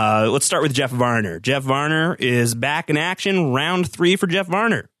 Let's start with Jeff Varner. Jeff Varner is back in action, round 3 for Jeff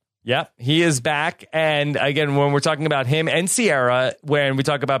Varner. Yep, he is back. And again, when we're talking about him and Sierra, when we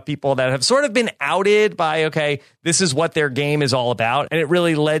talk about people that have sort of been outed by, okay, this is what their game is all about, and it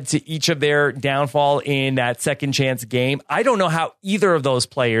really led to each of their downfall in that second chance game. I don't know how either of those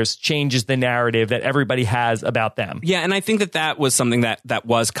players changes the narrative that everybody has about them. Yeah, and I think that was something that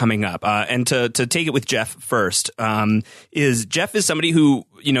was coming up. And to take it with Jeff first, is Jeff is somebody who,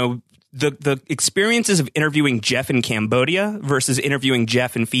 the experiences of interviewing Jeff in Cambodia versus interviewing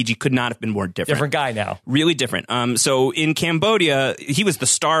Jeff in Fiji could not have been more different. Different guy now. Really different. So in Cambodia, he was the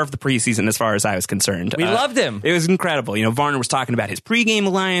star of the preseason as far as I was concerned. We loved him. It was incredible. Varner was talking about his pregame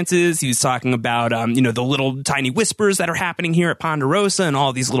alliances. He was talking about, the little tiny whispers that are happening here at Ponderosa and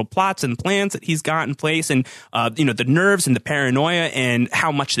all these little plots and plans that he's got in place, and, the nerves and the paranoia and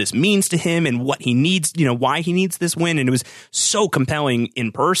how much this means to him and what he needs, why he needs this win. And it was so compelling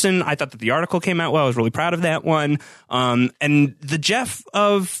in person. I thought that the article came out well. I was really proud of that one. And the Jeff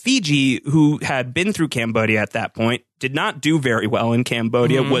of Fiji, who had been through Cambodia at that point, did not do very well in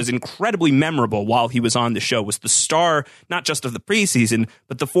Cambodia, was incredibly memorable while he was on the show, was the star, not just of the preseason,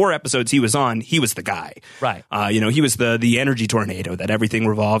 but the 4 episodes he was on, he was the guy. Right. He was the energy tornado that everything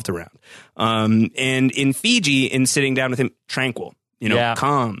revolved around. And in Fiji, in sitting down with him, tranquil,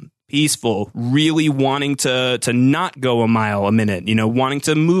 calm, peaceful, really wanting to not go a mile a minute, wanting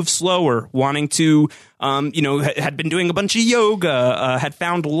to move slower, wanting to, had been doing a bunch of yoga, had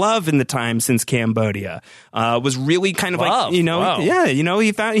found love in the time since Cambodia, was really kind of love.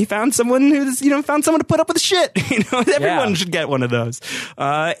 He found someone who's, found someone to put up with shit. Everyone should get one of those.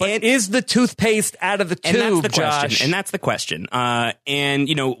 But is the toothpaste out of the tube, and that's the Josh? question. And that's the question.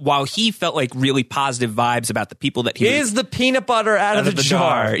 While he felt like really positive vibes about the people that he is the peanut butter out of the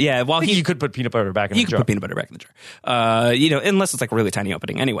jar. Yeah. While you could put peanut butter back in the jar. You could put peanut butter back in the jar. Unless it's like a really tiny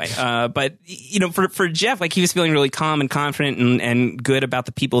opening anyway. But for Jeff, like, he was feeling really calm and confident and good about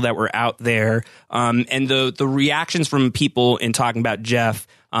the people that were out there. And the reactions from people in talking about Jeff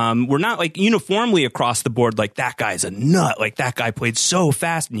were not like uniformly across the board, like, that guy's a nut, like, that guy played so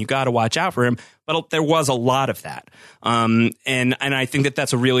fast and you got to watch out for him. But there was a lot of that. And I think that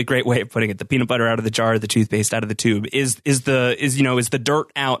that's a really great way of putting it. The peanut butter out of the jar, the toothpaste out of the tube is the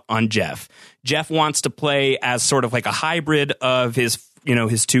dirt out on Jeff. Jeff wants to play as sort of like a hybrid of his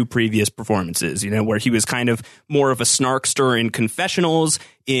his two previous performances, where he was kind of more of a snarkster in confessionals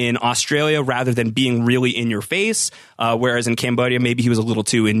in Australia rather than being really in your face. Whereas in Cambodia, maybe he was a little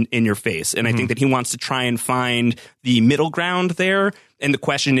too in your face. And I think that he wants to try and find the middle ground there. And the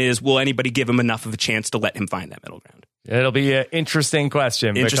question is, will anybody give him enough of a chance to let him find that middle ground? It'll be an interesting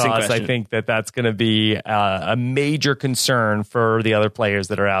question because I think that that's going to be a major concern for the other players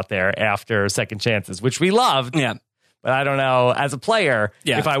that are out there after second chances, which we loved. Yeah. But I don't know, as a player,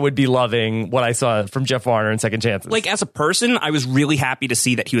 if I would be loving what I saw from Jeff Varner in second chances. Like, as a person, I was really happy to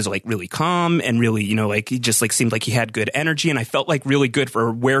see that he was, like, really calm and really, he just, like, seemed like he had good energy. And I felt, like, really good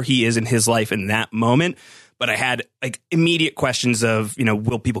for where he is in his life in that moment. But I had, like, immediate questions of,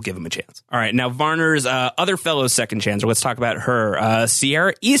 will people give him a chance? All right, now Varner's other fellow second chancer, let's talk about her.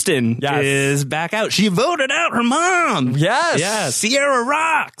 Sierra Easton is back out. She voted out her mom. Yes. Yeah, Sierra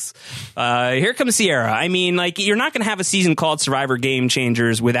rocks. Here comes Sierra. I mean, like, you're not going to have a season called Survivor Game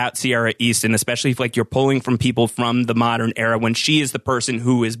Changers without Sierra Easton, especially if, like, you're pulling from people from the modern era when she is the person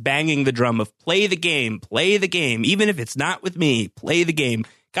who is banging the drum of play the game, even if it's not with me, play the game.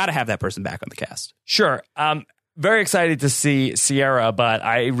 Got to have that person back on the cast. Sure. Very excited to see Sierra, but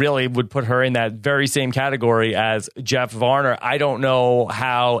I really would put her in that very same category as Jeff Varner. I don't know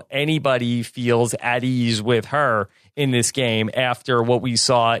how anybody feels at ease with her in this game after what we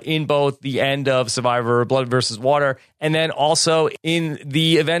saw in both the end of Survivor Blood versus Water and then also in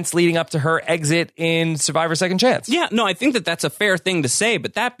the events leading up to her exit in Survivor Second Chance. Yeah, no, I think that that's a fair thing to say.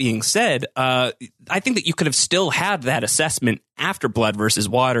 But that being said, I think that you could have still had that assessment after Blood versus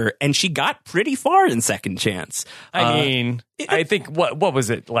Water, and she got pretty far in Second Chance. I think what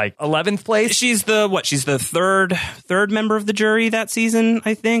was it, like 11th place? She's the third member of the jury that season,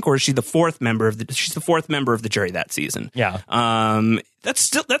 I think, or is she the fourth member of the jury that season. Yeah.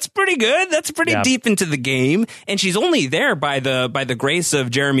 That's pretty good. That's pretty deep into the game, and she's only there by the grace of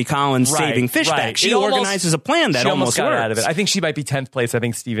Jeremy Collins saving Fishback. Right. She organizes a plan that almost got works. out of it. I think she might be 10th place. I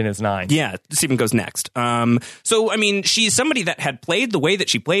think Steven is 9. Yeah, Steven goes next. So I mean, she's somebody that had played the way that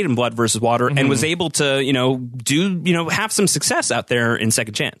she played in Blood versus Water and was able to have some success out there in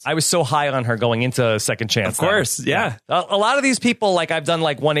Second Chance. I was so high on her going into Second Chance. Of course, yeah. A lot of these people, like, I've done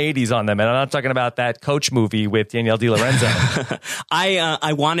like 180s on them, and I'm not talking about that Coach movie with Danielle DiLorenzo.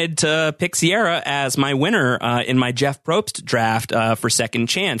 I wanted to pick Sierra as my winner in my Jeff Probst draft for Second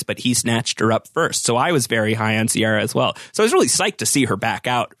Chance, but he snatched her up first. So I was very high on Sierra as well. So I was really psyched to see her back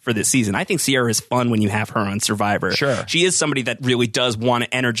out for this season. I think Sierra is fun when you have her on Survivor. Sure. She is somebody that really does want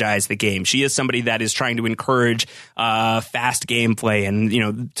to energize the game. She is somebody that is trying to encourage fast gameplay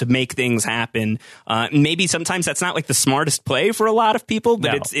and, to make things happen. Maybe sometimes that's not like the smartest play for a lot of people,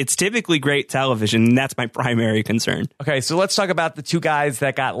 but it's typically great television. And that's my primary concern. Okay, so let's talk about the two guys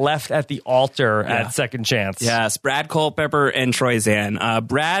that got left at the altar at Second Chance. Yes, Brad Culpepper and Troy Zan.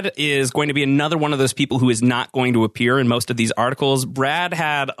 Brad is going to be another one of those people who is not going to appear in most of these articles. Brad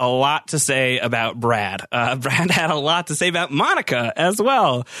had a lot to say about Brad. Brad had a lot to say about Monica as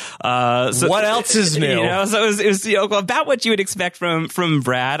well. So what else is new? So it was about what you would expect from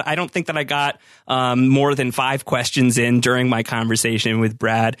Brad. I don't think that I got more than 5 questions in during my conversation with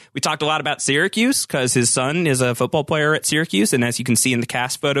Brad. We talked a lot about Syracuse because his son is a football player at Syracuse, and as you can see in the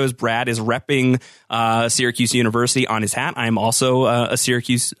cast photos, Brad is repping Syracuse University on his hat. I'm also a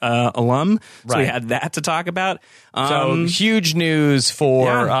Syracuse alum, so we had that to talk about. So huge news for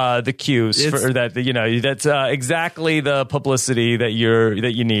the Qs. That's exactly the publicity that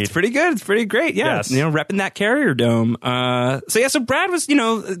you need. It's pretty good. It's pretty great. Yeah, yes. Repping that Carrier Dome. So Brad was,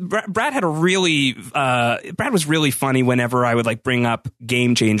 Brad had Brad was really funny whenever I would like bring up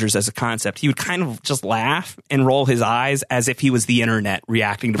Game Changers as a concept. He would kind of just laugh and roll his eyes as if he was the internet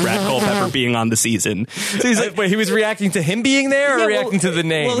reacting to Brad Culpepper being on the season. So he's like, wait, he was reacking to him being there or reacting to the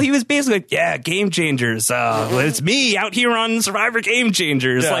name? Well, he was basically like, yeah, Game Changers. It's me out here on Survivor Game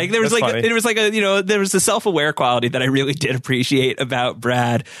Changers. Yeah, like there was there was a self-aware quality that I really did appreciate about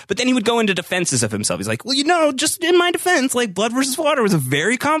Brad. But then he would go into defenses of himself. He's like, well, just in my defense, like Blood versus Water was a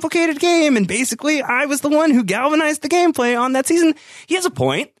very complicated game, and basically I was the one who galvanized the gameplay on that season. He has a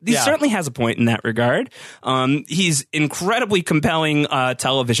point. He certainly has a point in that regard. He's incredibly compelling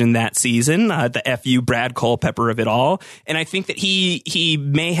television that season, the FU Brad Culpepper of it all. And I think that he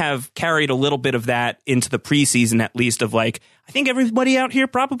may have carried a little bit of that into the preseason, at least, of like, I think everybody out here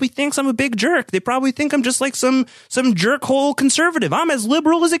probably thinks I'm a big jerk. They probably think I'm just like some jerk hole conservative. I'm as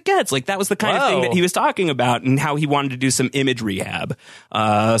liberal as it gets. Like that was the kind of thing that he was talking about and how he wanted to do some image rehab.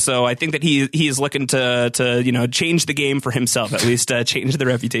 So I think that he is looking to change the game for himself, at least change the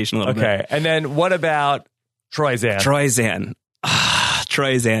reputation a little bit. Okay. And then what about Troy Zan? Troy Zan.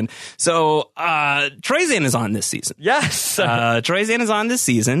 Troyzan. So Troyzan is on this season. Yes. Troyzan is on this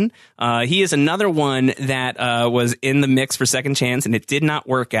season. He is another one that was in the mix for Second Chance, and it did not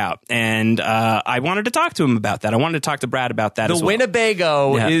work out. And I wanted to talk to him about that. I wanted to talk to Brad about that as well. The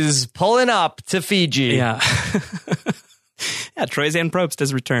Winnebago is pulling up to Fiji. Yeah. Yeah, Troyzan Probst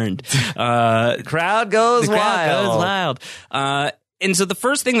has returned. The crowd goes wild. And so the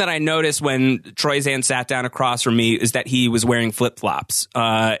first thing that I noticed when Troyzan sat down across from me is that he was wearing flip-flops.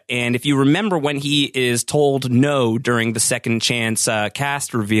 And if you remember when he is told no during the Second Chance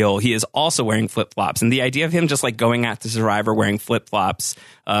cast reveal, he is also wearing flip-flops. And the idea of him just like going at the Survivor wearing flip-flops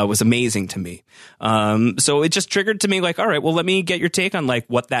was amazing to me. So it just triggered to me like, all right, well, let me get your take on like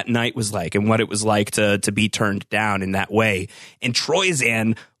what that night was like and what it was like to be turned down in that way. And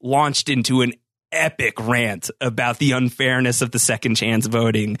Troyzan launched into an epic rant about the unfairness of the Second Chance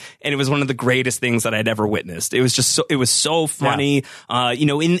voting, and it was one of the greatest things that I'd ever witnessed. It was just it was so funny. Yeah.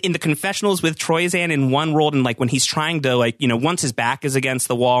 In the confessionals with Troyzan in one world, and like when he's trying to like, once his back is against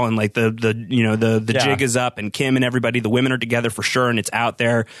the wall and like the jig is up and Kim and everybody, the women are together for sure and it's out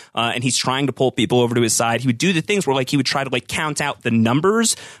there, and he's trying to pull people over to his side. He would do the things where like he would try to like count out the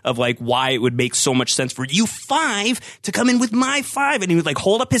numbers of like why it would make so much sense for you 5 to come in with my 5, and he would like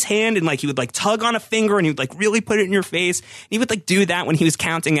hold up his hand and like he would like tug on a finger and he would like really put it in your face. And he would like do that when he was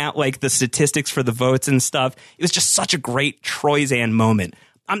counting out like the statistics for the votes and stuff. It was just such a great Troyzan moment.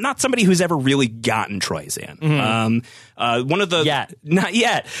 I'm not somebody who's ever really gotten Troyzan. One of the not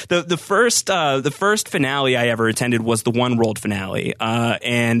yet. The first finale I ever attended was the One World finale,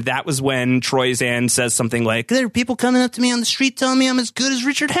 and that was when Troyzan says something like, "There are people coming up to me on the street telling me I'm as good as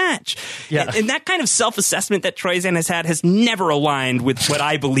Richard Hatch." Yeah, and that kind of self-assessment that Troyzan has had has never aligned with what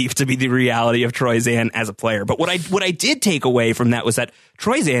I believe to be the reality of Troyzan as a player. But what I did take away from that was that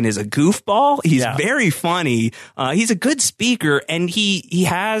Troyzan is a goofball. He's very funny. He's a good speaker, and he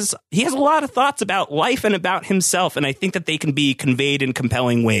has a lot of thoughts about life and about himself, and I think that they can be conveyed in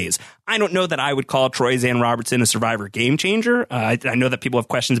compelling ways. I don't know that I would call Troyzan Robertson a Survivor game changer. I know that people have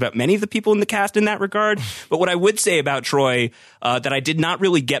questions about many of the people in the cast in that regard, but what I would say about Troy that I did not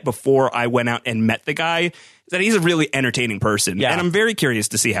really get before I went out and met the guy, that he's a really entertaining person. And I'm very curious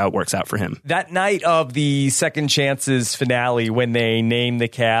to see how it works out for him. That night of the Second Chances finale, when they named the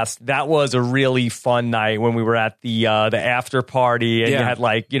cast, that was a really fun night when we were at the after party, and you had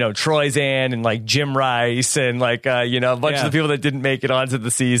like, Troyzan and like Jim Rice and like, a bunch of the people that didn't make it onto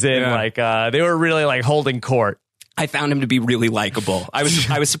the season. Like, they were really like holding court. I found him to be really likable. I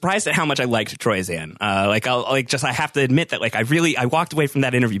was surprised at how much I liked Troyzan. I have to admit that like I walked away from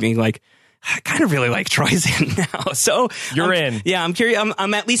that interview being like, I kind of really like Troyzan now. So you're in. Yeah, I'm curious.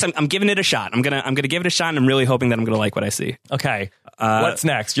 I'm giving it a shot. I'm gonna give it a shot, and I'm really hoping that I'm gonna like what I see. Okay. What's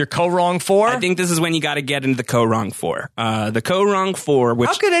next? Your co-wrong 4? I think this is when you got to get into the co-wrong 4. The co-wrong 4. Which,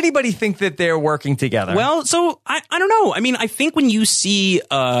 how could anybody think that they're working together? Well, so I don't know. I mean, I think when you see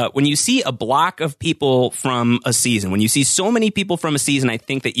a block of people from a season, when you see so many people from a season, I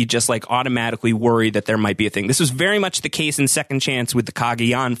think that you just like automatically worry that there might be a thing. This was very much the case in Second Chance with the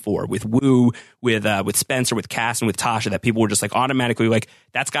Cagayan 4, with Wu, with Spencer, with Cass, and with Tasha, that people were just like automatically like,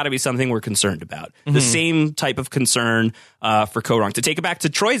 that's got to be something we're concerned about. Mm-hmm. The same type of concern for co-wrong. To take it back to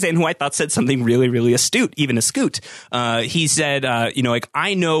Troyzan, who I thought said something really, really astute, even astute. He said,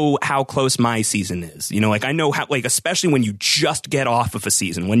 I know how close my season is. I know how, like, especially when you just get off of a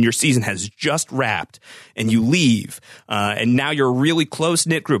season, when your season has just wrapped and you leave, and now you're a really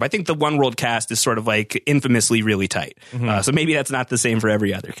close-knit group. I think the One World cast is sort of like infamously really tight. Mm-hmm. So maybe that's not the same for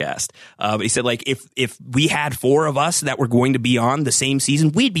every other cast. But he said, like, if we had 4 of us that were going to be on the same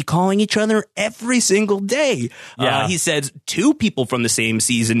season, we'd be calling each other every single day. Yeah. He said 2 people from the same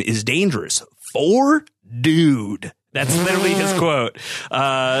season is dangerous. 4? Dude. That's literally his quote.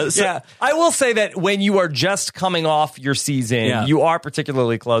 I will say that when you are just coming off your season, you are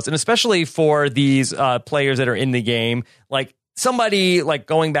particularly close. And especially for these players that are in the game, like somebody like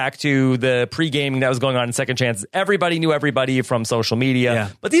going back to the pre-gaming that was going on in Second Chance, everybody knew everybody from social media. Yeah.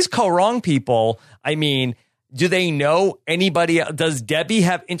 But these co-wrong people, I mean, do they know anybody? Does Debbie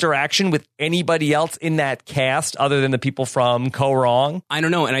have interaction with anybody else in that cast other than the people from Co-Wrong? I don't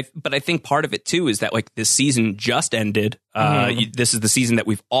know. But I think part of it too is that like this season just ended. This is the season that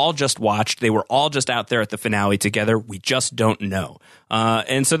we've all just watched. They were all just out there at the finale together. We just don't know.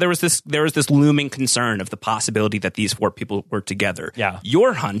 And so there was this looming concern of the possibility that these 4 people were together. Yeah.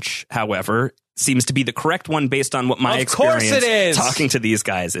 Your hunch, however, seems to be the correct one based on what my experience talking to these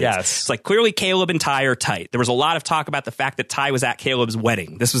guys is. Yes. It's like clearly Caleb and Ty are tight. There was a lot of talk about the fact that Ty was at Caleb's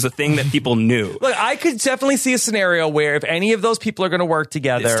wedding. This was a thing that people knew. Look, I could definitely see a scenario where if any of those people are going to work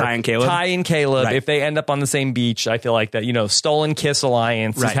together, it's Ty and Caleb, right. If they end up on the same beach, I feel like that, stolen kiss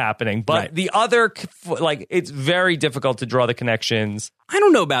alliance is happening. But the other, like, it's very difficult to draw the connections. I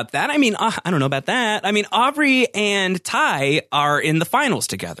don't know about that. I mean, Aubrey and Ty are in the finals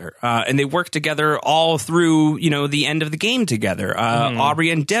together, and they work together all through, the end of the game together.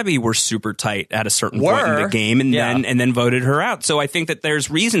 Aubrey and Debbie were super tight at a certain point in the game, and then voted her out. So I think that there's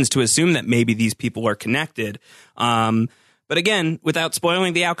reasons to assume that maybe these people are connected. But again, without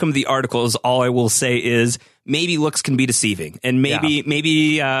spoiling the outcome of the articles, all I will say is maybe looks can be deceiving, and maybe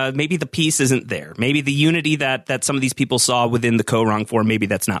the piece isn't there. Maybe the unity that some of these people saw within the Ko-Rang Four, maybe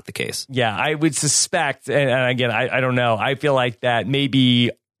that's not the case. Yeah, I would suspect, and again, I don't know. I feel like that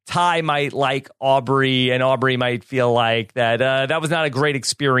maybe Ty might like Aubrey, and Aubrey might feel like that was not a great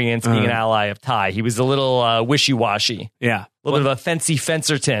experience being an ally of Ty. He was a little wishy-washy. Yeah. A little bit of a fancy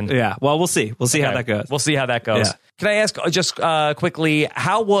fencerton. Yeah. Well, we'll see. We'll see how that goes. We'll see how that goes. Yeah. Can I ask just quickly,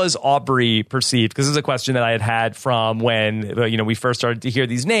 how was Aubrey perceived? Because this is a question that I had from when we first started to hear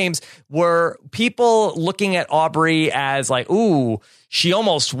these names. Were people looking at Aubrey as like, ooh, she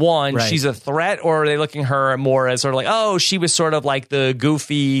almost won, she's a threat, or are they looking at her more as sort of like, oh, she was sort of like the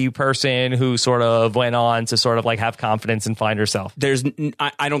goofy person who sort of went on to sort of like have confidence and find herself?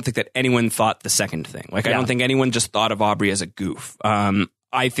 I don't think that anyone thought the second thing. Like, I don't think anyone just thought of Aubrey as a goof.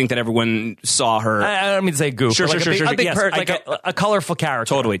 I think that everyone saw her. I don't mean to say goof. Sure. A colorful character.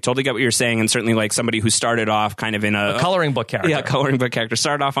 Totally get what you're saying, and certainly like somebody who started off kind of in a coloring book character. Yeah, coloring book character.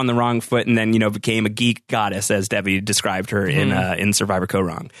 Started off on the wrong foot, and then became a geek goddess, as Debbie described her in Survivor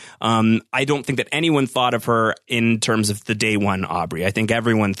Ko-Rang. I don't think that anyone thought of her in terms of the day one Aubrey. I think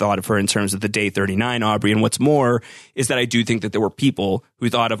everyone thought of her in terms of the day 39 Aubrey. And what's more is that I do think that there were people who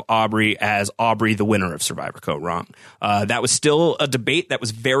thought of Aubrey as Aubrey, the winner of Survivor Ko-Rang. That was still a debate that was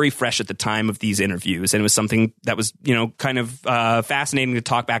very fresh at the time of these interviews, and it was something that was kind of fascinating to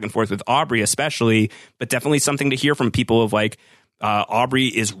talk back and forth with Aubrey especially, but definitely something to hear from people of like, Aubrey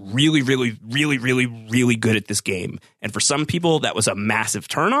is really, really, really, really, really good at this game. And for some people, that was a massive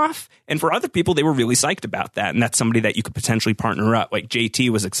turnoff. And for other people, they were really psyched about that. And that's somebody that you could potentially partner up. Like JT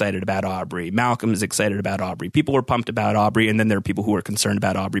was excited about Aubrey. Malcolm is excited about Aubrey. People were pumped about Aubrey. And then there are people who are concerned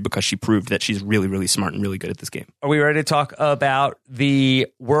about Aubrey because she proved that she's really, really smart and really good at this game. Are we ready to talk about the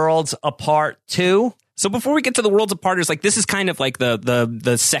Worlds Apart 2? So before we get to the Worlds Apart, like this is kind of like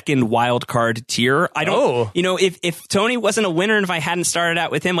the second wild card tier. I don't, if Tony wasn't a winner and if I hadn't started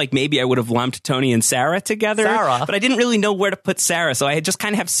out with him, like maybe I would have lumped Tony and Sarah together. But I didn't really know where to put Sarah, so I had just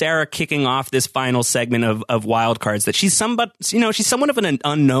kind of have Sarah kicking off this final segment of wild cards. That she's she's somewhat of an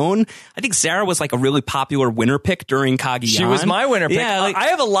unknown. I think Sarah was like a really popular winner pick during Cagayan. She was my winner pick. Yeah, I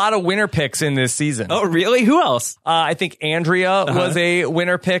have a lot of winner picks in this season. Oh, really? Who else? I think Andrea was a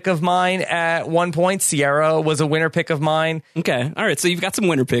winner pick of mine at one point. Sierra was a winner pick of mine. Okay. All right. So you've got some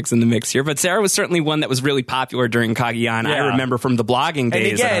winner picks in the mix here, but Sarah was certainly one that was really popular during Cagayan. Yeah. I remember from the blogging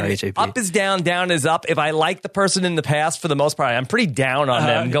days at RHAP. Up is down, down is up. If I like the person in the past, for the most part, I'm pretty down on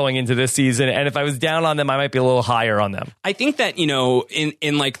them going into this season. And if I was down on them, I might be a little higher on them. I think that,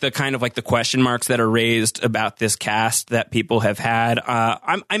 in like the kind of like the question marks that are raised about this cast that people have had,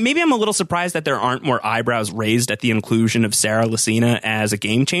 I'm a little surprised that there aren't more eyebrows raised at the inclusion of Sarah Lacina as a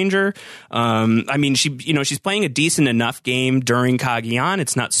game changer. I mean, she's playing a decent enough game during Cagayan.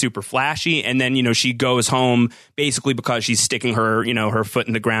 It's not super flashy. And then, she goes home basically because she's sticking her, her foot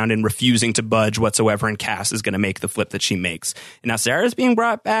in the ground and refusing to budge whatsoever. And Cass is going to make the flip that she makes. And now Sarah's being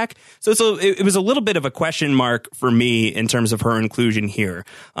brought back. So it was a little bit of a question mark for me in terms of her inclusion here.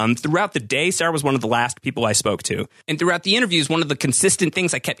 Throughout the day, Sarah was one of the last people I spoke to. And throughout the interviews, one of the consistent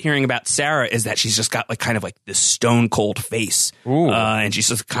things I kept hearing about Sarah is that she's just got like kind of like this stone cold face. And she's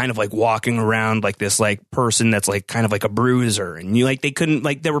just kind of like walking around like this like person that's like kind of like a bruiser, and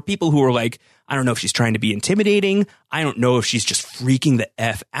there were people who were like, I don't know if she's trying to be intimidating. I don't know if she's just freaking the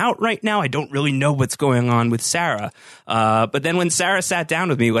F out right now. I don't really know what's going on with Sarah. But then when Sarah sat down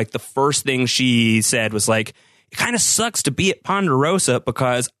with me, like the first thing she said was like, it kind of sucks to be at Ponderosa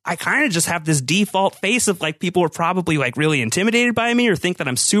because I kind of just have this default face of like people are probably like really intimidated by me or think that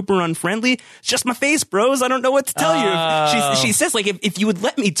I'm super unfriendly. It's just my face, bros. I don't know what to tell you. She says like if you would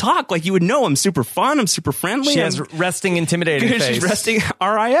let me talk, like you would know I'm super fun. I'm super friendly. She has resting intimidating face. She's resting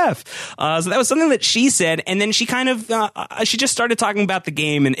RIF. So that was something that she said. And then she kind of she just started talking about the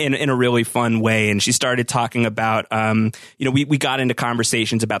game in a really fun way. And she started talking about we got into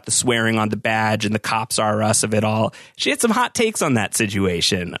conversations about the swearing on the badge and the cops are us of it at all. She had some hot takes on that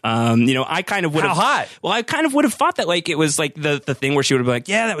situation. I kind of would have... How hot? Well, I kind of would have thought that like it was like the thing where she would have been like,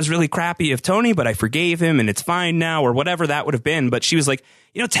 yeah, that was really crappy of Tony, but I forgave him and it's fine now, or whatever that would have been. But she was like,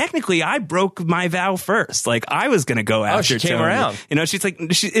 technically I broke my vow first. Like I was going to go after she came Tony. around. She's like,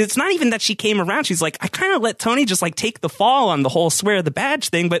 it's not even that she came around. She's like, I kind of let Tony just like take the fall on the whole swear the badge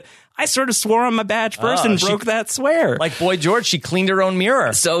thing, but I sort of swore on my badge first and broke that swear. Like Boy George, she cleaned her own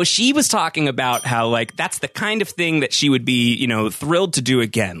mirror. So she was talking about how like that's the kind of thing that she would be, thrilled to do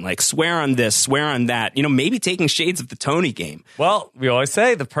again. Like swear on this, swear on that, maybe taking shades of the Tony game. Well, we always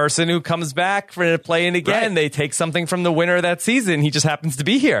say the person who comes back for playing again, Right. they take something from the winner of that season. He just happens to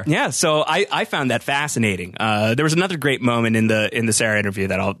be here. Yeah, so I found that fascinating. There was another great moment in the Sarah interview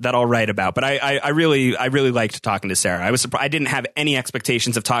that I'll write about. But I really liked talking to Sarah. I was surprised. I didn't have any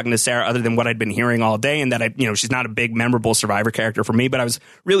expectations of talking to Sarah other than what I'd been hearing all day, and that she's not a big memorable Survivor character for me. But I was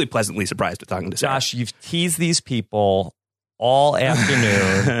really pleasantly surprised with talking to Sarah. Josh, you've teased these people all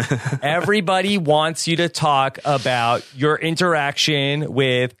afternoon. Everybody wants you to talk about your interaction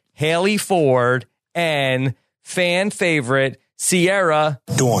with Haley Ford and fan favorite Sierra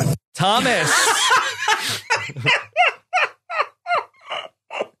Dawn Thomas.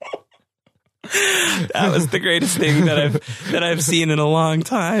 That was the greatest thing that I've seen in a long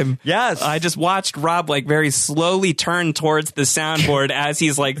time. Yes. I just watched Rob like very slowly turn towards the soundboard as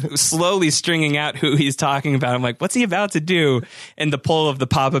he's like slowly stringing out who he's talking about. I'm like, what's he about to do? And the pull of the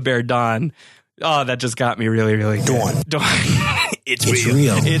Papa Bear Dawn. Oh, that just got me really, really good. Dawn. It's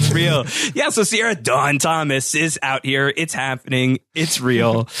real. It's real. Yeah, so Sierra Dawn Thomas is out here. It's happening. It's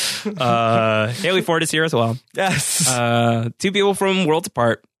real. Haley Ford is here as well. Yes. Two people from Worlds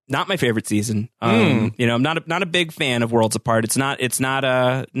Apart. Not my favorite season. I'm not a big fan of Worlds Apart. It's not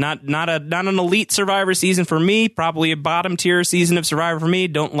an elite Survivor season for me. Probably a bottom tier season of Survivor for me.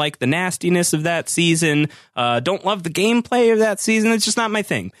 Don't like the nastiness of that season. Don't love the gameplay of that season. It's just not my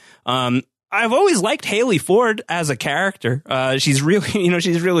thing. I've always liked Haley Ford as a character. She's really,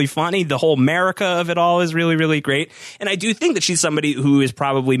 she's really funny. The whole America of it all is really, really great. And I do think that she's somebody who is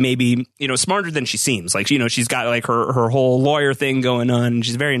probably maybe, smarter than she seems. Like, she's got like her whole lawyer thing going on.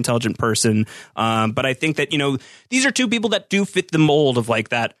 She's a very intelligent person. But I think that, these are two people that do fit the mold of like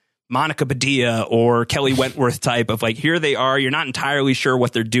that Monica Padilla or Kelly Wentworth type of like, here they are. You're not entirely sure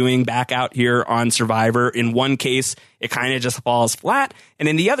what they're doing back out here on Survivor. In one case, it kind of just falls flat. And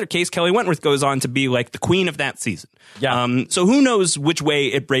in the other case, Kelly Wentworth goes on to be like the queen of that season. Yeah. So who knows which way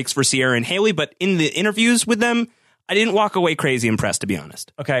it breaks for Sierra and Haley. But in the interviews with them, I didn't walk away crazy impressed, to be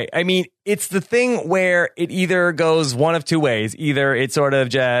honest. Okay. I mean, it's the thing where it either goes one of two ways. Either it sort of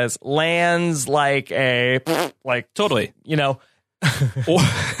just lands like Totally.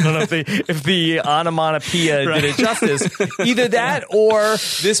 I don't know if the onomatopoeia did it justice. Either that or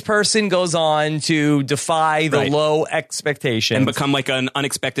this person goes on to defy the low expectations. And become like an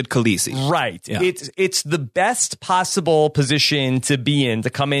unexpected Khaleesi. Right. Yeah. It's the best possible position to be in, to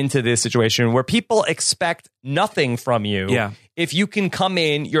come into this situation where people expect nothing from you. Yeah. If you can come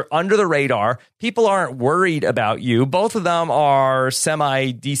in, you're under the radar. People aren't worried about you. Both of them are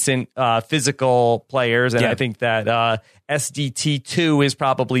semi-decent physical players. And I think that SDT2 is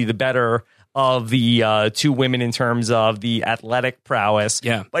probably the better of the two women in terms of the athletic prowess.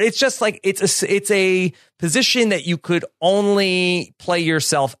 Yeah. But it's just like it's a position that you could only play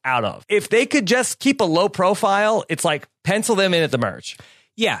yourself out of. If they could just keep a low profile, it's like pencil them in at the merge.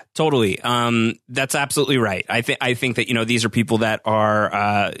 Yeah, totally. That's absolutely right. I think that, these are people that are,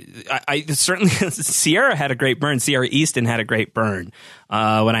 I certainly, Sierra had a great burn. Sierra Easton had a great burn.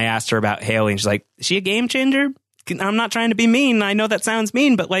 When I asked her about Haley, and she's like, is she a game changer? I'm not trying to be mean. I know that sounds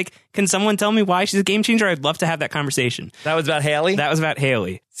mean, but like, can someone tell me why she's a game changer? I'd love to have that conversation. That was about Haley? That was about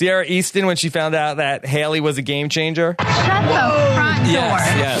Haley. Sierra Easton, when she found out that Haley was a game changer. Shut the front door.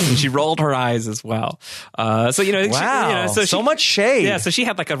 Yes, and she rolled her eyes as well. Wow. So much shade. Yeah, so she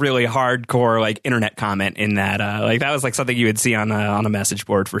had like a really hardcore like internet comment in that. That was like something you would see on a message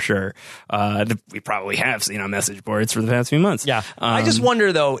board for sure. We probably have seen on message boards for the past few months. Yeah. I just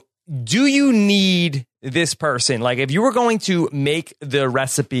wonder though, do you need this person? Like, if you were going to make the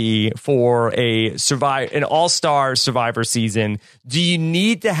recipe for an all-star Survivor season, do you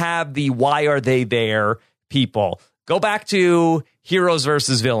need to have the why are they there people? Go back to heroes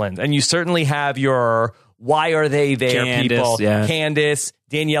versus villains, and you certainly have your why are they there people. Yeah. Candace,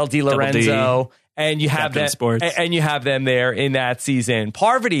 Danielle DiLorenzo. And you have Captain you have them there in that season.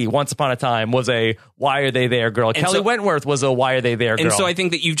 Parvati, once upon a time, was a why are they there girl. Kelly Wentworth was a why are they there girl. And so I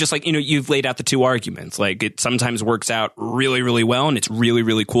think that you've just you've laid out the two arguments. Like, it sometimes works out really, really well, and it's really,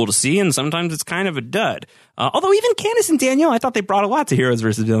 really cool to see, and sometimes it's kind of a dud. Although even Candice and Danielle, I thought they brought a lot to Heroes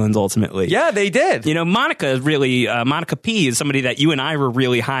versus Villains ultimately. Yeah, they did. You know, Monica P is somebody that you and I were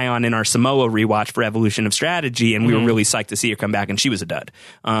really high on in our Samoa rewatch for Evolution of Strategy, and we were really psyched to see her come back, and she was a dud.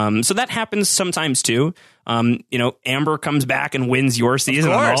 So that happens sometimes too. You know, Amber comes back and wins your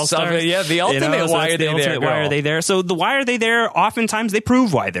season on All-Stars. Yeah, the ultimate so why are they there? Why are they there? So the why are they there? Oftentimes they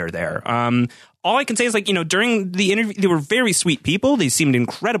prove why they're there. All I can say is, like, you know, during the interview, they were very sweet people. They seemed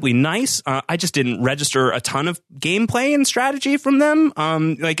incredibly nice. I just didn't register a ton of gameplay and strategy from them.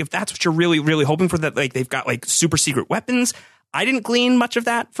 Like, if that's what you're really, really hoping for, that, like, they've got, like, super secret weapons. I didn't glean much of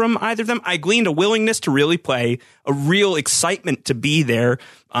that from either of them. I gleaned a willingness to really play, a real excitement to be there,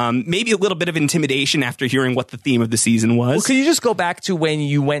 maybe a little bit of intimidation after hearing what the theme of the season was. Well, could you just go back to when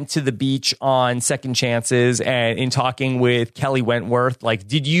you went to the beach on Second Chances and in talking with Kelly Wentworth? Like,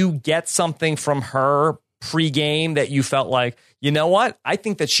 did you get something from her pregame that you felt like, you know what? I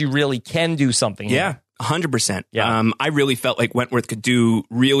think that she really can do something here. 100%. Yeah. I really felt like Wentworth could do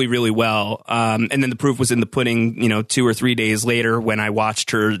really, really well. And then the proof was in the pudding, you know, 2 or 3 days later when I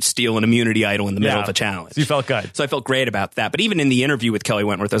watched her steal an immunity idol in the middle of a challenge. So you felt good. So I felt great about that. But even in the interview with Kelly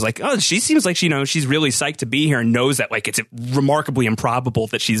Wentworth, I was like, oh, she seems like, you know, she's really psyched to be here and knows that, like, it's remarkably improbable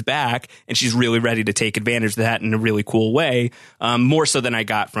that she's back, and she's really ready to take advantage of that in a really cool way. More so than I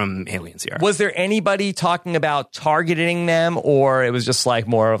got from Haley and Ciara. Was there anybody talking about targeting them, or it was just like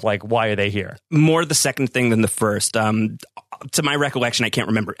more of like, why are they here? More the second thing than the first. To my recollection, I can't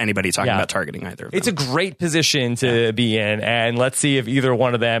remember anybody talking about targeting either of them. It's a great position to be in, and let's see if either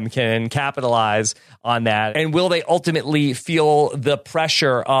one of them can capitalize on that. And will they ultimately feel the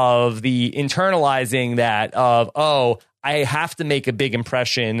pressure of the internalizing that of, oh, I have to make a big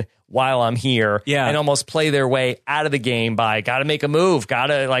impression while I'm here, and almost play their way out of the game by gotta make a move,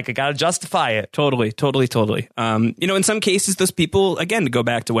 gotta justify it. Totally. You know, in some cases, those people, again, to go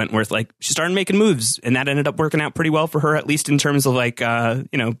back to Wentworth, like, she started making moves, and that ended up working out pretty well for her, at least in terms of, like, you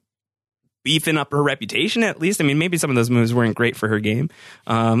know, beefing up her reputation, at least. I mean, maybe some of those moves weren't great for her game.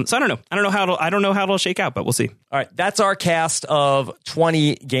 So I don't know. I don't know how it'll shake out, but we'll see. All right, that's our cast of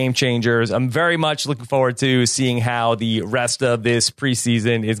 20 Game Changers. I'm very much looking forward to seeing how the rest of this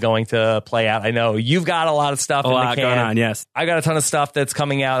preseason is going to play out. I know you've got a lot of stuff in the can. Going on, yes. I got a ton of stuff that's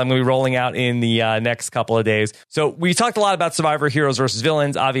coming out. I'm going to be rolling out in the next couple of days. So we talked a lot about Survivor Heroes versus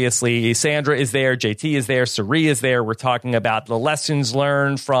Villains. Obviously, Sandra is there, JT is there, Sari is there. We're talking about the lessons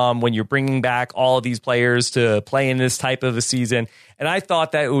learned from when you're bringing back all of these players to play in this type of a season. And I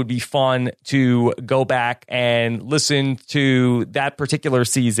thought that it would be fun to go back and listen to that particular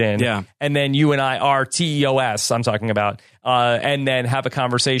season. Yeah. And then you and I, our TEOS, I'm talking about, and then have a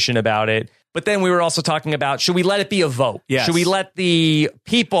conversation about it. But then we were also talking about, should we let it be a vote? Yes. Should we let the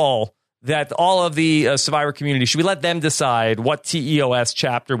people, that all of the Survivor community, should we let them decide what TEOS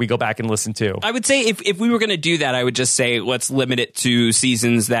chapter we go back and listen to? I would say if we were going to do that, I would just say let's limit it to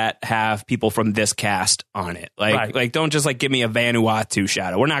seasons that have people from this cast on it. Like don't just like give me a Vanuatu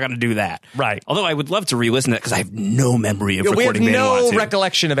shadow. We're not going to do that. Right. Although I would love to re-listen to that because I have no memory of recording Vanuatu. We have no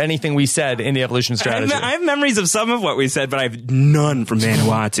recollection of anything we said in the Evolution Strategy. I have memories of some of what we said, but I have none from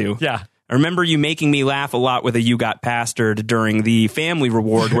Vanuatu. Yeah. I remember you making me laugh a lot with a You Got Pastored during the family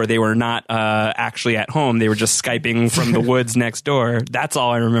reward where they were not actually at home. They were just Skyping from the woods next door. That's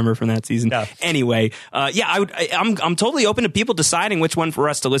all I remember from that season. Yeah. Anyway, I'm totally open to people deciding which one for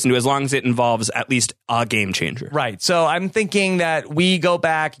us to listen to as long as it involves at least a game changer. Right. So I'm thinking that we go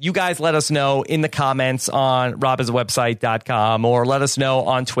back. You guys let us know in the comments on robisawebsite.com or let us know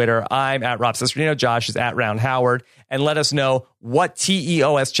on Twitter. I'm at Rob Cesternino. Josh is at Round Howard. And let us know what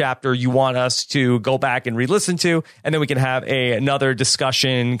TEOS chapter you want us to go back and re-listen to. And then we can have another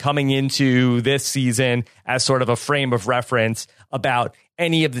discussion coming into this season as sort of a frame of reference about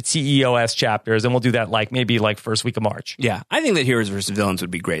any of the TEOS chapters. And we'll do that maybe first week of March. Yeah, I think that Heroes versus Villains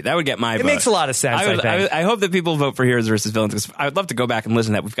would be great. That would get my vote. It makes a lot of sense, I think. I hope that people vote for Heroes versus Villains because I would love to go back and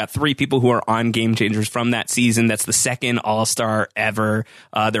listen to that. We've got 3 people who are on Game Changers from that season. That's the second All-Star ever.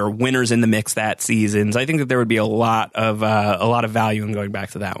 There are winners in the mix that season. So I think that there would be a lot of value in going back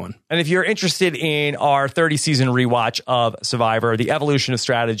to that one. And if you're interested in our 30-season rewatch of Survivor, the Evolution of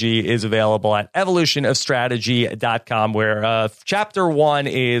Strategy is available at evolutionofstrategy.com, where Chapter 1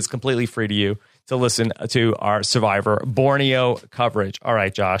 is completely free to you to listen to our Survivor Borneo coverage. All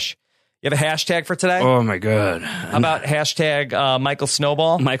right, Josh. You have a hashtag for today? Oh, my God. How about hashtag Michael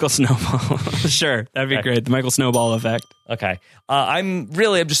Snowball? Michael Snowball. Sure. That'd be great. The Michael Snowball effect. Okay. I'm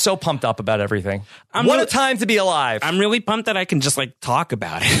just so pumped up about everything. What really- a time to be alive. I'm really pumped that I can just talk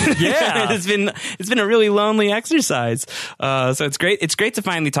about it. Yeah. It's been a really lonely exercise. So it's great. It's great to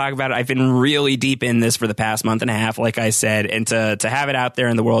finally talk about it. I've been really deep in this for the past month and a half, like I said, and to have it out there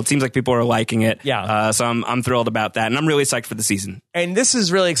in the world. It seems like people are liking it. Yeah. So I'm thrilled about that, and I'm really psyched for the season. And this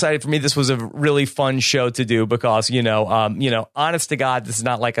is really exciting for me. This was a really fun show to do because, honest to God, this is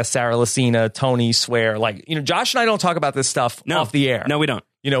not like a Sarah Lacina, Tony Swear. Josh and I don't talk about this stuff off the air. No, we don't.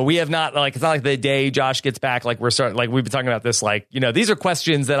 We have not, it's not like the day Josh gets back, we've been talking about this, these are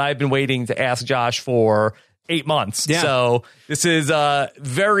questions that I've been waiting to ask Josh for 8 months. Yeah. So this is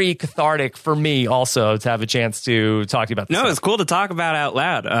very cathartic for me also to have a chance to talk to you about this. No, stuff. it's cool to talk about out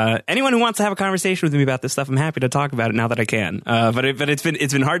loud. Anyone who wants to have a conversation with me about this stuff, I'm happy to talk about it now that I can. But it's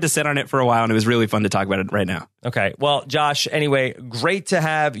been hard to sit on it for a while, and it was really fun to talk about it right now. Okay. Well, Josh, anyway, great to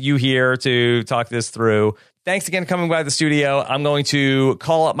have you here to talk this through. Thanks again for coming by the studio. I'm going to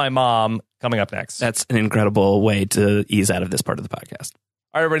call up my mom coming up next. That's an incredible way to ease out of this part of the podcast.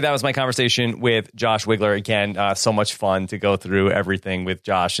 All right, everybody, that was my conversation with Josh Wigler. Again, so much fun to go through everything with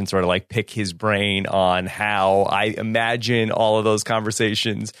Josh and sort of pick his brain on how I imagine all of those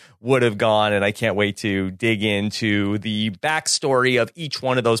conversations would have gone. And I can't wait to dig into the backstory of each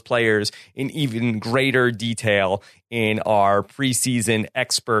one of those players in even greater detail in our preseason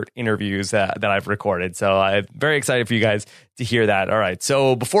expert interviews that I've recorded. So I'm very excited for you guys to hear that. All right.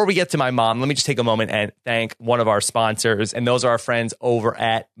 So before we get to my mom, let me just take a moment and thank one of our sponsors. And those are our friends over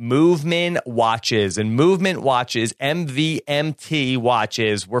at Movement Watches. And Movement Watches, MVMT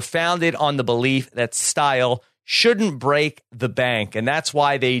watches, were founded on the belief that style shouldn't break the bank. And that's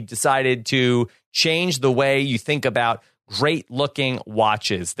why they decided to change the way you think about great looking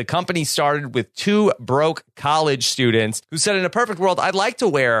watches. The company started with two broke college students who said, in a perfect world, I'd like to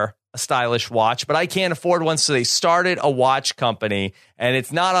wear a stylish watch, but I can't afford one. So they started a watch company. And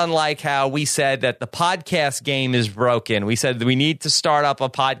it's not unlike how we said that the podcast game is broken. We said that we need to start up a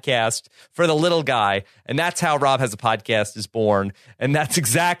podcast for the little guy. And that's how Rob Has a Podcast is born. And that's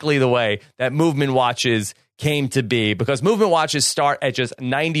exactly the way that Movement Watches came to be, because Movement Watches start at just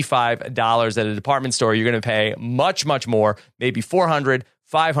 $95 at a department store. You're going to pay much, much more, maybe $400,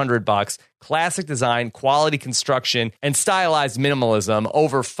 $500. Classic design, quality construction, and stylized minimalism.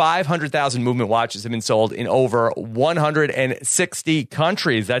 Over 500,000 Movement watches have been sold in over 160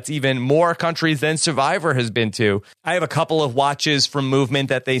 countries. That's even more countries than Survivor has been to. I have a couple of watches from Movement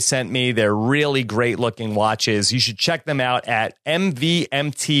that they sent me. They're really great looking watches. You should check them out at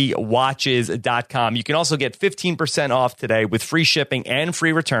mvmtwatches.com. You can also get 15% off today with free shipping and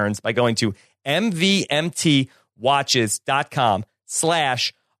free returns by going to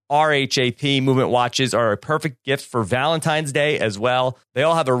mvmtwatches.com/RHAP. Movement watches are a perfect gift for Valentine's Day as well. They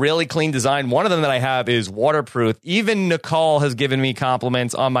all have a really clean design. One of them that I have is waterproof. Even Nicole has given me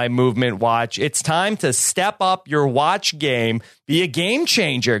compliments on my Movement watch. It's time to step up your watch game. Be a game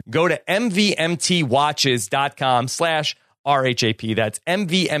changer. Go to mvmtwatches.com/RHAP. That's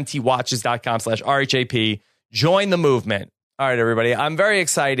mvmtwatches.com/RHAP. Join the movement. All right, everybody. I'm very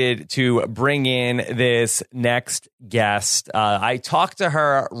excited to bring in this next guest. I talked to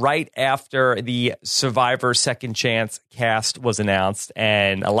her right after the Survivor Second Chance cast was announced,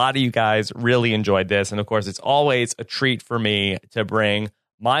 and a lot of you guys really enjoyed this. And of course, it's always a treat for me to bring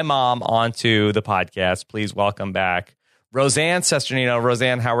my mom onto the podcast. Please welcome back Roseanne Cesternino.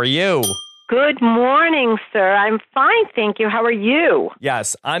 Roseanne, how are you? Good morning, sir. I'm fine, thank you. How are you?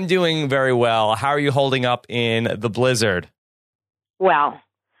 Yes, I'm doing very well. How are you holding up in the blizzard? Well,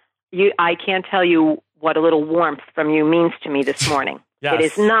 I can't tell you what a little warmth from you means to me this morning. Yes. It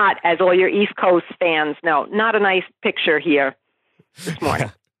is not, as all your East Coast fans know, not a nice picture here this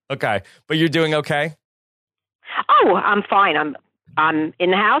morning. Okay, but you're doing okay? Oh, I'm fine. I'm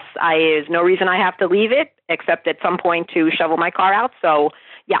in the house. There's no reason I have to leave it except at some point to shovel my car out. So,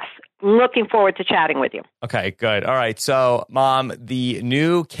 yes, looking forward to chatting with you. Okay, good. All right. So, Mom, the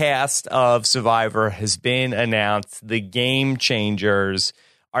new cast of Survivor has been announced, the Game Changers.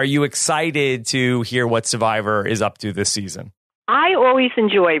 Are you excited to hear what Survivor is up to this season? I always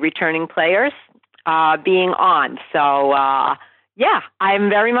enjoy returning players being on. So, yeah, I'm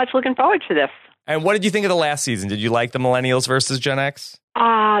very much looking forward to this. And what did you think of the last season? Did you like the Millennials versus Gen X?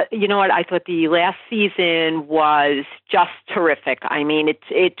 You know what? I thought the last season was just terrific. I mean,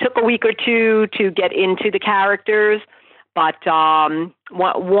 it took a week or two to get into the characters, but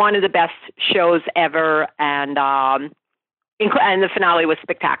one of the best shows ever, and the finale was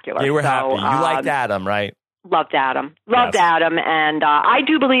spectacular. You were happy. You liked Adam, right? Loved Adam. Loved Adam, and I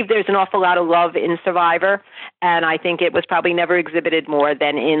do believe there's an awful lot of love in Survivor, and I think it was probably never exhibited more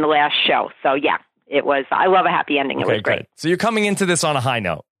than in the last show. So, yeah, it was. I love a happy ending. It Okay, was great. good. So you're coming into this on a high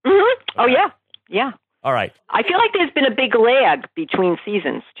note. Oh yeah. All right. I feel like there's been a big lag between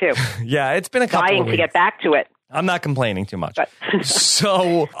seasons too. Yeah, it's been a couple Dying of to weeks. get back to it. I'm not complaining too much. But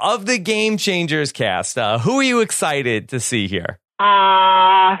So, of the Game Changers cast, who are you excited to see here?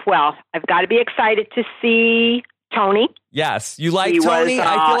 well, I've got to be excited to see Tony. Yes, you like He Tony? was,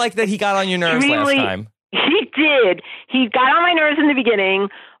 I feel like that he got on your nerves last time. He did. He got on my nerves in the beginning,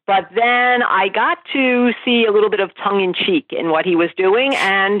 but then I got to see a little bit of tongue-in-cheek in what he was doing,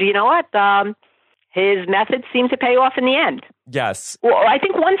 and you know what? His methods seemed to pay off in the end. Yes. Well, I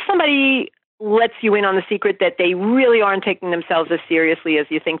think once somebody lets you in on the secret that they really aren't taking themselves as seriously as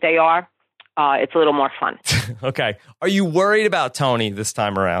you think they are, it's a little more fun. Okay. Are you worried about Tony this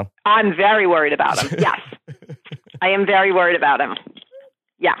time around? I'm very worried about him. Yes. I am very worried about him.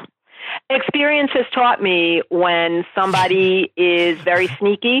 Yeah. Experience has taught me when somebody is very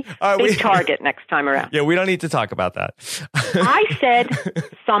sneaky, big target next time around. Yeah, we don't need to talk about that. I said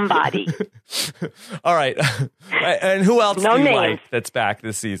somebody. All right. And who else No do you names. like that's back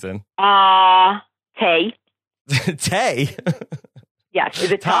this season? Tay. Tay? Yes.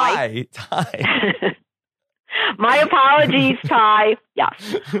 Is it Ty? Ty. My apologies, Ty.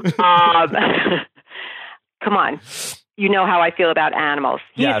 Yes. Come on. You know how I feel about animals.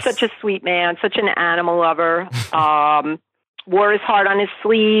 He's Yes. such a sweet man, such an animal lover. Wore his heart on his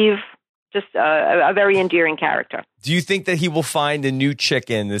sleeve. Just a very endearing character. Do you think that he will find a new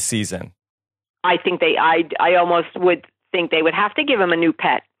chicken this season? I think I almost would think they would have to give him a new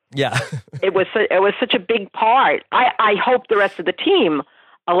pet. Yeah. It was such a big part. I hope the rest of the team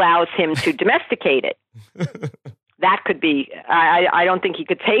allows him to domesticate it. That could be. I don't think he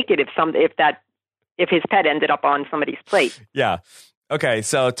could take it if his pet ended up on somebody's plate. Yeah. Okay.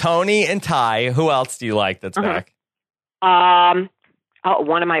 So Tony and Ty. Who else do you like that's back? One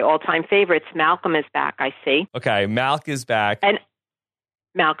of my all-time favorites, Malcolm, is back. I see. Okay. Malk is back. And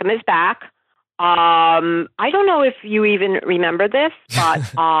Malcolm is back. I don't know if you even remember this,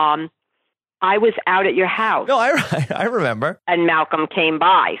 but I was out at your house. No, I remember. And Malcolm came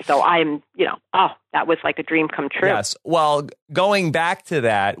by. So I'm, that was like a dream come true. Yes. Well, going back to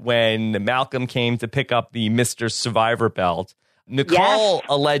that, when Malcolm came to pick up the Mr. Survivor belt, Nicole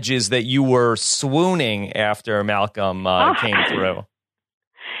alleges that you were swooning after Malcolm came through.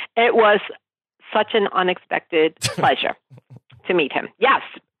 It was such an unexpected pleasure to meet him. Yes.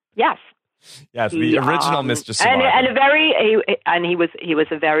 Yes. Yes, the original Mr. Survivor. And he was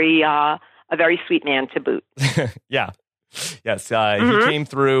a very sweet man to boot. Yeah. Yes, he came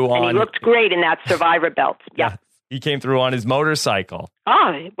through on... And he looked great in that Survivor belt. Yeah. He came through on his motorcycle.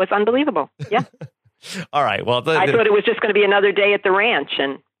 Oh, it was unbelievable. Yeah. All right, well... I thought it was just going to be another day at the ranch.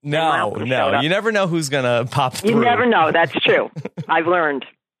 No. You never know who's going to pop through. You never know. That's true. I've learned.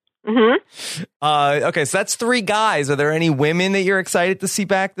 Mm-hmm. Okay, so that's 3 guys. Are there any women that you're excited to see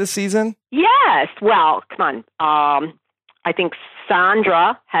back this season? Yes. Well, come on. I think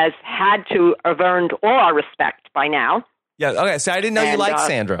Sandra has had to have earned all our respect by now. Yeah. Okay. So I didn't know you liked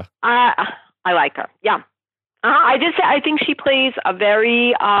Sandra. I like her. Yeah. I think she plays a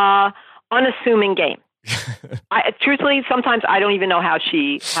very unassuming game. Truthfully, sometimes I don't even know how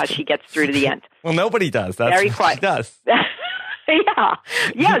she gets through to the end. Well, nobody does. That's very what quiet. she does.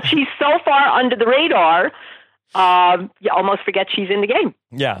 Yeah. She's so far under the radar. You almost forget she's in the game.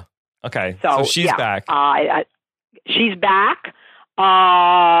 Yeah. Okay. So she's back. She's back.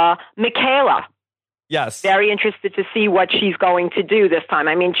 Michaela. Yes. Very interested to see what she's going to do this time.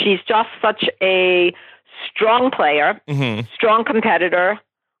 I mean, she's just such a strong player, strong competitor.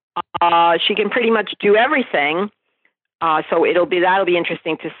 She can pretty much do everything. So that'll be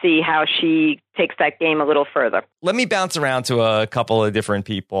interesting to see how she takes that game a little further. Let me bounce around to a couple of different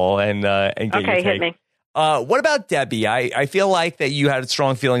people and get your take. Hit me. What about Debbie? I feel like that you had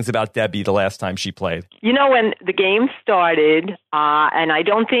strong feelings about Debbie the last time she played. You know, when the game started, and I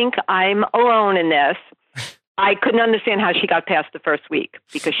don't think I'm alone in this, I couldn't understand how she got past the first week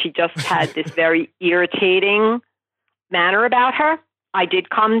because she just had this very irritating manner about her. I did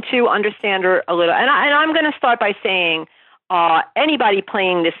come to understand her a little. And I'm going to start by saying anybody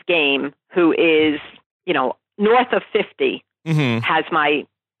playing this game who is, north of 50 has my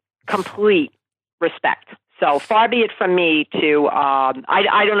complete respect. So far be it from me to,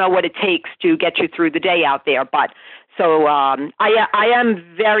 I don't know what it takes to get you through the day out there, but so I am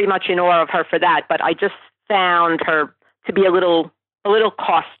very much in awe of her for that, but I just found her to be a little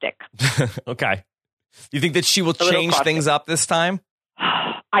caustic. Okay. You think that she will change things up this time?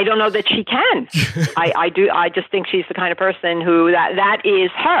 I don't know that she can. I do. I just think she's the kind of person who that is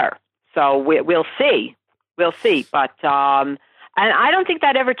her. So we'll see. We'll see. But and I don't think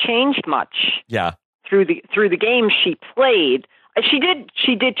that ever changed much. Yeah. through the game she played, she did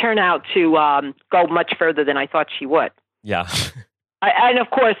turn out to go much further than I thought she would. Yeah. And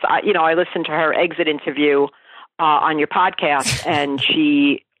of course, I listened to her exit interview on your podcast, and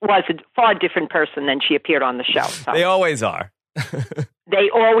she was a far different person than she appeared on the show. So. They always are.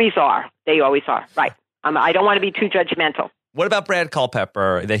 They always are. They always are. Right. I don't want to be too judgmental. What about Brad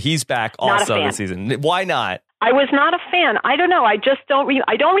Culpepper? That he's back also this season. Why not? I was not a fan. I don't know. I just don't.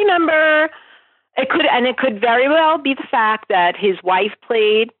 I don't remember. It could very well be the fact that his wife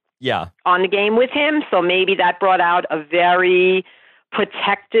played. Yeah. On the game with him, so maybe that brought out a very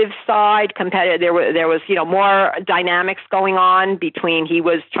protective side. There was more dynamics going on between. He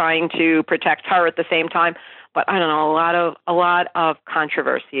was trying to protect her at the same time, but I don't know, a lot of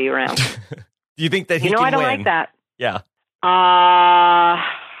controversy around. Do you think that he can win? I don't like that. Yeah. I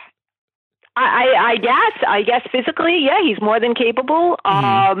guess physically, yeah, he's more than capable.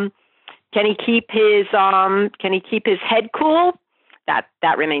 Mm-hmm. Can he keep his head cool? That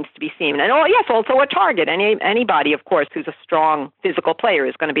remains to be seen. And also a target. Anybody, of course, who's a strong physical player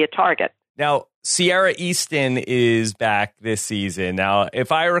is going to be a target. Now, Sierra Easton is back this season. Now,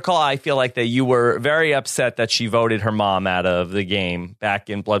 if I recall, I feel like that you were very upset that she voted her mom out of the game back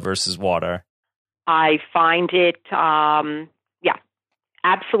in Blood versus Water. I find it,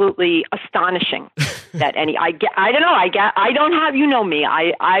 absolutely astonishing that I don't have, me,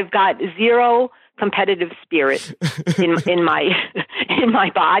 I've got zero competitive spirit in my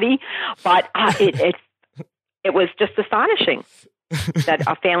body, but it was just astonishing that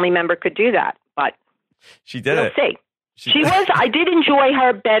a family member could do that. But she did it. See. She was. I did enjoy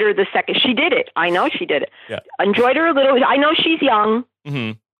her better the second she did it. I know she did it. Yeah. Enjoyed her a little. I know she's young.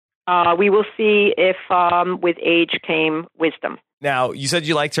 Mm-hmm. We will see if with age came wisdom. Now, you said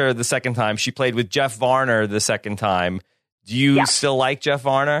you liked her the second time. She played with Jeff Varner the second time. Do you still like Jeff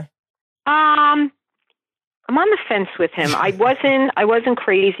Varner? I'm on the fence with him. I wasn't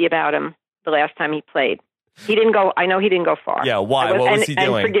crazy about him the last time he played. He didn't go. I know he didn't go far. Yeah, why? What was he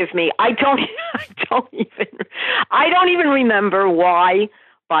doing? And forgive me, I don't even remember why.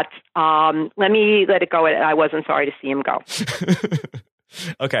 But let it go. I wasn't sorry to see him go.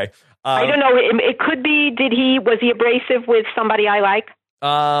 Okay. I don't know. It could be. Was he abrasive with somebody I like?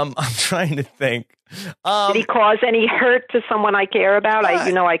 I'm trying to think. Did he cause any hurt to someone I care about?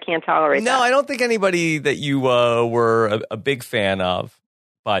 I can't tolerate that. No, I don't think anybody that you were a big fan of.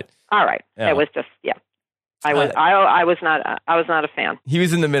 But all right, it was just I was not a fan. He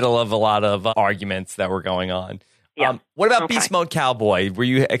was in the middle of a lot of arguments that were going on. Yeah. What about Beast Mode Cowboy? Were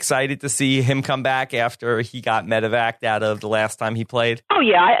you excited to see him come back after he got medevaced out of the last time he played? Oh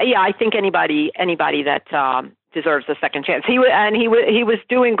yeah, I think anybody that deserves a second chance. He was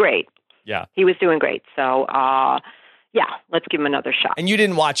doing great. Yeah, he was doing great. So let's give him another shot. And you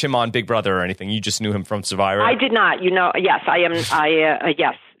didn't watch him on Big Brother or anything. You just knew him from Survivor. I did not. Yes, I am.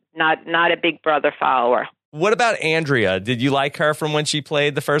 Yes, not a Big Brother follower. What about Andrea? Did you like her from when she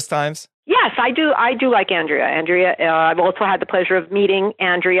played the first times? Yes, I do. I do like Andrea. I've also had the pleasure of meeting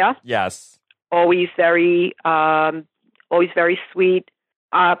Andrea. Yes. Always very sweet.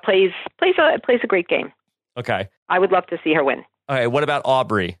 Plays a great game. Okay. I would love to see her win. Okay. What about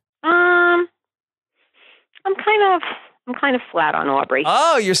Aubrey? I'm kind of flat on Aubrey.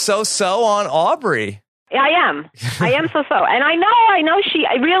 Oh, you're so on Aubrey. I am so. And I know she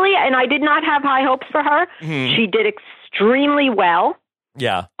really, and I did not have high hopes for her. Mm-hmm. She did extremely well.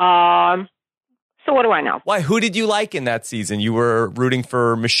 Yeah. So what do I know? Why? Who did you like in that season? You were rooting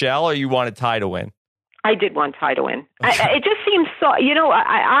for Michelle, or you wanted Ty to win? I did want Ty to win. Okay. It just seems so.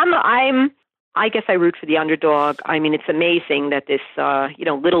 I guess I root for the underdog. I mean, it's amazing that this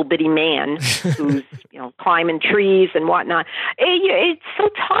little bitty man who's climbing trees and whatnot. It's so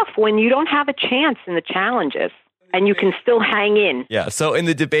tough when you don't have a chance in the challenges. And you can still hang in. Yeah. So in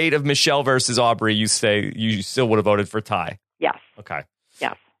the debate of Michelle versus Aubrey, you say you still would have voted for Ty. Yes. Okay.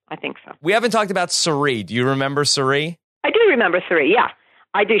 Yes, I think so. We haven't talked about Cirie. Do you remember Cirie? I do remember Cirie, yeah.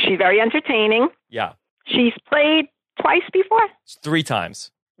 I do. She's very entertaining. Yeah. She's played twice before? 3 times.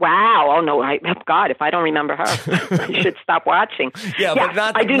 Wow. Oh, no. God, if I don't remember her, I should stop watching. Yeah, but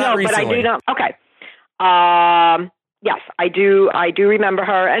not I do not know, recently. but I do know. Okay. Yes, I do remember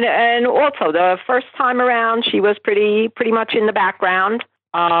her. And also, the first time around, she was pretty much in the background.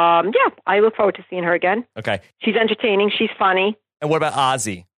 I look forward to seeing her again. Okay. She's entertaining. She's funny. And what about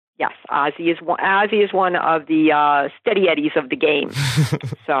Ozzy? Yes, Ozzy is one of the steady eddies of the game.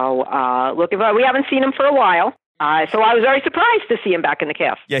 So we haven't seen him for a while. So I was very surprised to see him back in the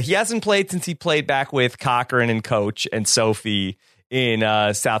cast. Yeah, he hasn't played since he played back with Cochran and Coach and Sophie in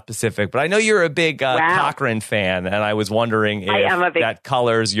South Pacific. But I know you're a big Cochran fan, and I was wondering if that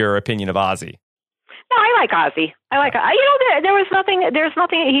colors your opinion of Ozzy. No, I like Ozzy. There was nothing. There's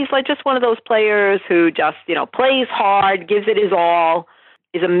nothing. He's like just one of those players who just plays hard, gives it his all,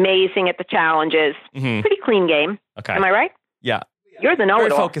 is amazing at the challenges. Mm-hmm. Pretty clean game. Okay. Am I right? Yeah. You're the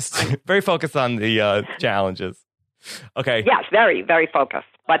know-it-all. Very focused on the challenges. Okay. Yes, very, very focused.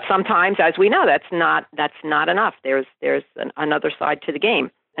 But sometimes, as we know, that's not enough. There's another side to the game,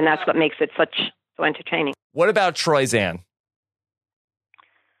 and that's what makes it so entertaining. What about Troyzan?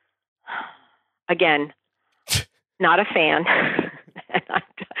 Again, not a fan.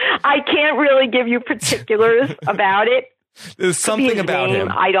 I can't really give you particulars about it. There's something about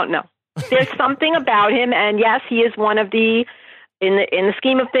him. I don't know. There's something about him, and yes, he is one of the. In the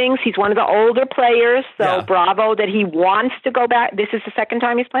scheme of things, he's one of the older players, so bravo that he wants to go back. This is the second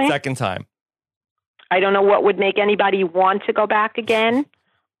time he's playing? Second time. I don't know what would make anybody want to go back again.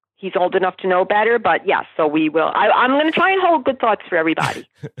 He's old enough to know better, but yes, so we will. I'm going to try and hold good thoughts for everybody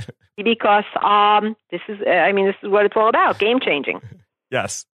because this is what it's all about, game changing.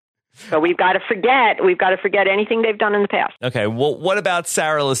 Yes. So we've got to forget anything they've done in the past. Okay, well, what about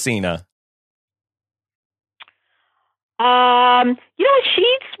Sarah Lacina?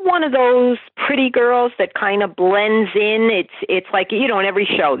 She's one of those pretty girls that kind of blends in. It's like, in every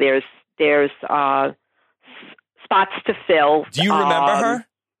show there's spots to fill. Do you remember her?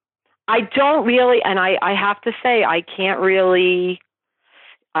 I don't really, and I have to say I can't really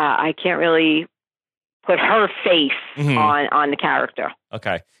put her face on the character.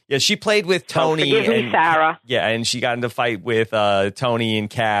 Okay. Yeah, she played with Tony. So forgive me, Sarah. Yeah, and she got into a fight with Tony and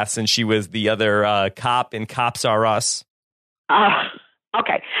Cass, and she was the other cop in Cops R Us.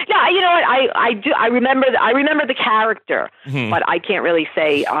 Okay. Yeah, you know what? I do. I remember the character, but I can't really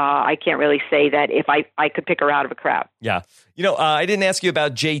say. That if I could pick her out of a crowd. Yeah. I didn't ask you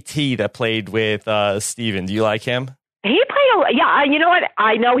about JT that played with Steven. Do you like him? He played. You know what?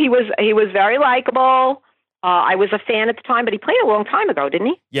 I know he was very likable. I was a fan at the time, but he played a long time ago, didn't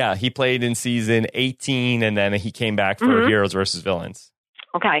he? Yeah, he played in season 18, and then he came back for Heroes versus Villains.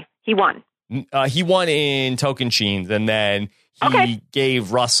 Okay, he won. He won in Tocantins, and then he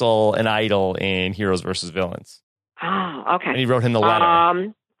gave Russell an idol in Heroes versus Villains. Oh, okay. And he wrote him the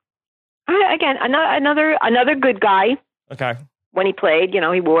letter. Again, another good guy. Okay. When he played,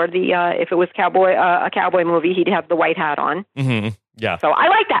 he wore the if it was a cowboy movie, he'd have the white hat on. Mm-hmm. Yeah. So I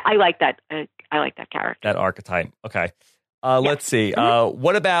like that. I like that character. That archetype. Okay. Let's see.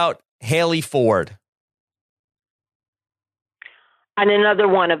 What about Haley Ford? And another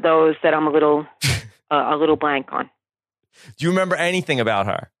one of those that I'm a little blank on. Do you remember anything about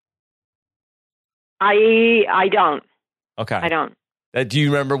her? I don't. Okay. I don't. Do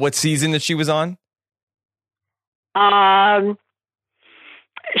you remember what season that she was on?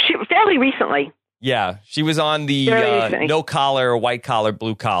 Fairly recently. Yeah, she was on the no collar, white collar,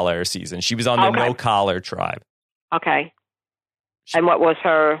 blue collar season. She was on the no collar tribe. Okay. And what was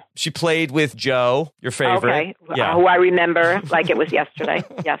her? She played with Joe, your favorite. Okay. Yeah. Who I remember like it was yesterday.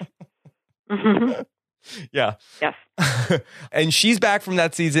 Yes. Mm-hmm. Yeah. Yes. And she's back from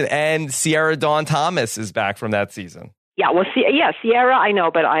that season, and Sierra Dawn Thomas is back from that season. Yeah. Well, Sierra, I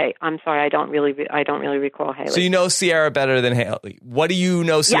know, but I'm sorry, I don't really recall Haley. So you know Sierra better than Haley. What do you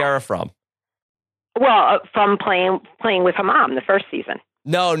know Sierra from? Well, from playing with her mom the first season.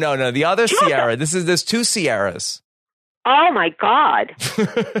 No. The other Sierra. There's two Sierras. Oh my God.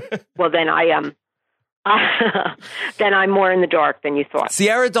 Well, then I am. Then I'm more in the dark than you thought.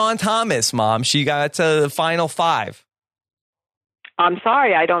 Sierra Dawn Thomas, Mom. She got to the final 5. I'm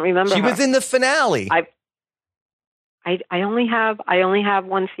sorry, I don't remember. She was in the finale. I only have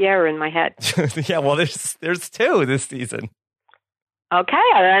one Sierra in my head. Yeah, well, there's 2 this season. Okay,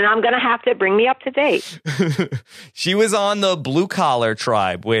 and I'm going to have to bring me up to date. She was on the Blue Collar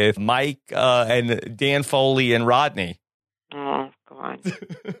Tribe with Mike and Dan Foley and Rodney. Oh, God.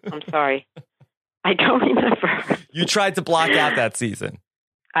 I'm sorry. I don't remember. You tried to block out that season.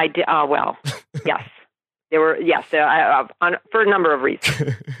 I did. Well, yes. There were, for a number of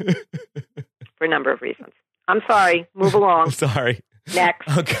reasons. I'm sorry. Move along. I'm sorry. Next.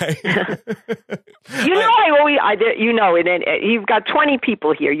 Okay. You've got 20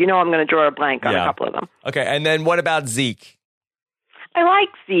 people here. I'm going to draw a blank on a couple of them. Okay. And then what about Zeke? I like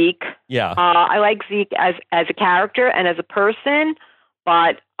Zeke. Yeah. I like Zeke as a character and as a person,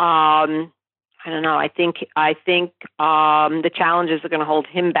 but I don't know. I think the challenges are going to hold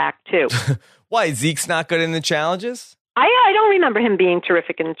him back too. Why? Zeke's not good in the challenges? I don't remember him being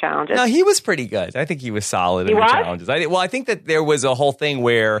terrific in the challenges. No, he was pretty good. I think he was solid in the challenges. I think that there was a whole thing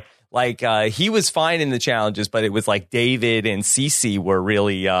where he was fine in the challenges, but it was like David and Cece were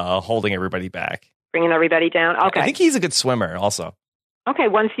really holding everybody back. Bringing everybody down? Okay. I think he's a good swimmer also. Okay,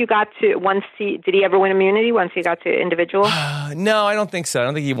 did he ever win immunity once you got to individual? No, I don't think so. I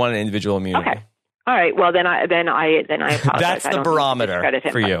don't think he won an individual immunity. Okay. All right. Well, then I apologize. That's the barometer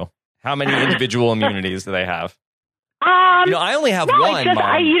for you. How many individual immunities do they have? I only have one.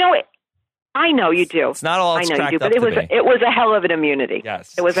 I know you do. It's not all it's cracked up but to be. it was a hell of an immunity.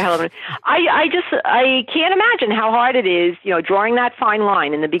 Yes. It was a hell of an. I can't imagine how hard it is. Drawing that fine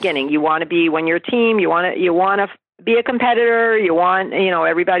line in the beginning. You want to be when you're a team. You want to be a competitor. You want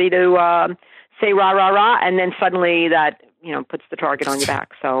everybody to say rah rah rah, and then suddenly that puts the target on your back.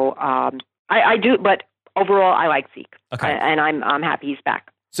 So I do, but overall I like Zeke. Okay. And I'm happy he's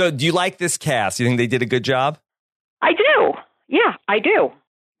back. So do you like this cast? You think they did a good job? I do. Yeah, I do.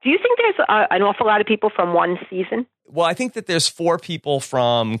 Do you think there's an awful lot of people from one season? Well, I think that there's 4 people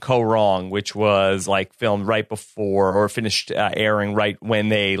from Co Wrong, which was filmed right before or finished airing right when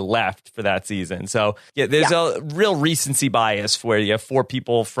they left for that season. So there's a real recency bias where you have 4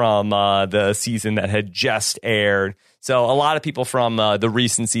 people from the season that had just aired. So a lot of people from the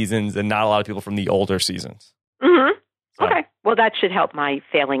recent seasons and not a lot of people from the older seasons. Mm-hmm. So. Okay. Well, that should help my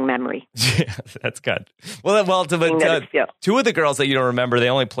failing memory. Yeah, that's good. Well, 2 of the girls that you don't remember, they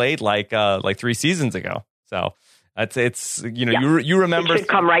only played like 3 seasons ago. So you remember. It should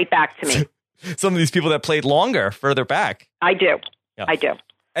come right back to me. Some of these people that played longer, further back. I do. Yeah. I do.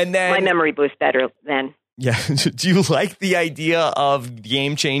 And then my memory was better then. Yeah. Do you like the idea of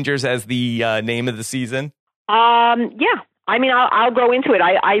Game Changers as the name of the season? Yeah. I mean, I'll go into it.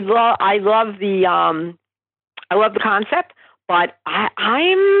 I love the concept, but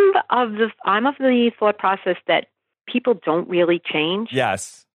I'm of the thought process that people don't really change.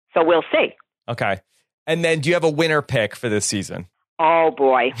 Yes. So we'll see. Okay. And then do you have a winner pick for this season? Oh,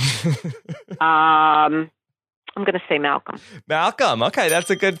 boy. I'm going to say Malcolm. Malcolm. Okay, that's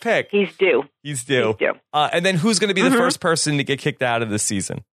a good pick. He's due. And then who's going to be the first person to get kicked out of this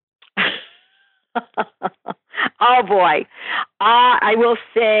season? Oh, boy. I will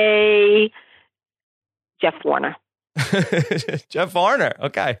say Jeff Warner. Jeff Warner.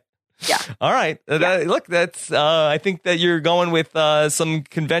 Okay. Yeah. All right. Yeah. Look, that's. I think that you're going with some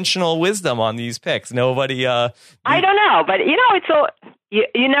conventional wisdom on these picks. Nobody. I don't know, but it's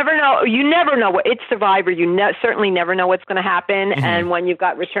you never know. You never know what it's Survivor. You certainly never know what's going to happen. Mm-hmm. And when you've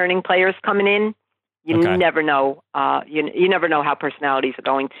got returning players coming in, you never know. You never know how personalities are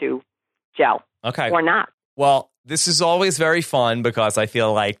going to gel. Okay. Or not. Well, this is always very fun because I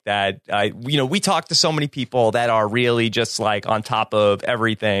feel like that, we talk to so many people that are really just on top of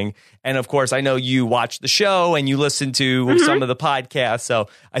everything. And of course, I know you watch the show and you listen to some of the podcasts. So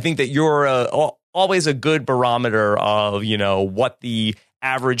I think that you're always a good barometer of, what the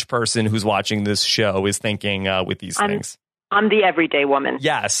average person who's watching this show is thinking with these things. I'm the everyday woman.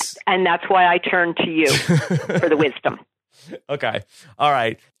 Yes. And that's why I turn to you for the wisdom. Okay. All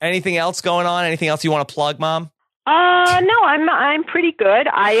right. Anything else going on? Anything else you want to plug, Mom? No, I'm pretty good.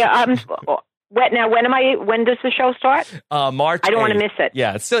 When does the show start? March 8th. I don't want to miss it.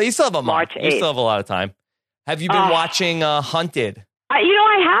 Yeah, you still have a month. March 8th. You still have a lot of time. Have you been watching Hunted?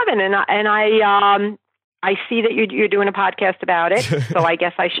 I haven't, and I see that you're doing a podcast about it, so I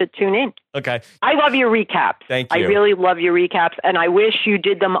guess I should tune in. Okay. I love your recaps. Thank you. I really love your recaps, and I wish you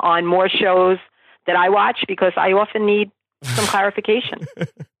did them on more shows that I watch because I often need some clarification.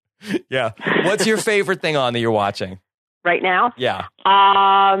 Yeah. What's your favorite thing on that you're watching right now? Yeah.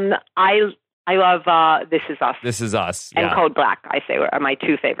 I love This Is Us. This Is Us. And yeah. Code Black, I say, are my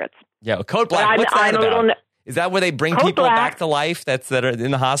 2 favorites. Yeah. Code Black. What's that about? Is that where they bring Code people Black, back to life that are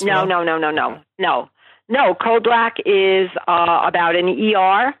in the hospital? No. Code Black is about an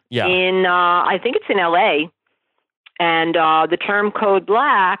ER in, I think it's in LA. And the term Code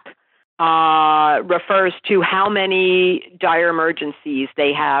Black refers to how many dire emergencies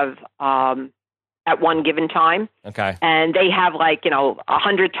they have at one given time. Okay. And they have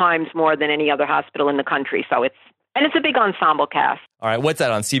 100 times more than any other hospital in the country. So it's a big ensemble cast. All right. What's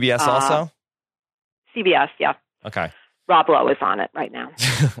that on CBS also? CBS, yeah. Okay. Rob Lowe is on it right now.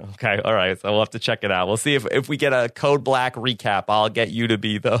 Okay. All right. So we'll have to check it out. We'll see if we get a Code Black recap. I'll get you to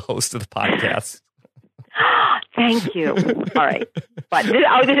be the host of the podcast. Thank you. All right. But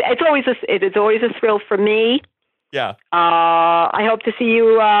it's always a thrill for me. Yeah. I hope to see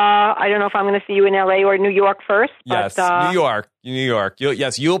you. I don't know if I'm going to see you in LA or New York first. Yes, but, New York.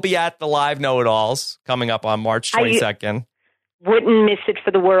 You'll be at the Live Know-It-Alls coming up on March 22nd. Wouldn't miss it for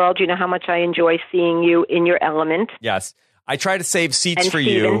the world. You know how much I enjoy seeing you in your element. Yes. I tried to save seats and for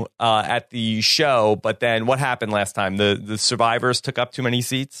Steven. you at the show, but then what happened last time? The survivors took up too many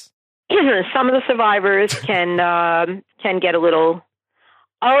seats? Some of the survivors can get a little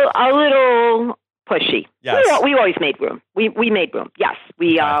pushy. Yes. We always made room. We made room. Yes,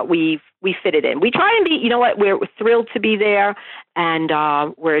 we fit it in. We try and be. You know what? We're thrilled to be there, and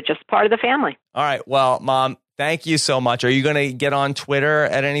we're just part of the family. All right. Well, Mom, thank you so much. Are you going to get on Twitter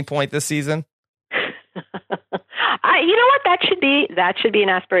at any point this season? You know what? That should be an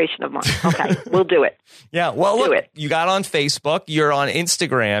aspiration of mine. Okay, we'll do it. Yeah. Well, look, you got on Facebook. You're on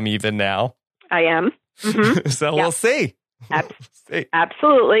Instagram even now. I am. Mm-hmm. So we'll see.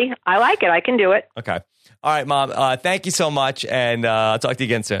 Absolutely. I like it. I can do it. Okay. All right, Mom. Thank you so much, and I'll talk to you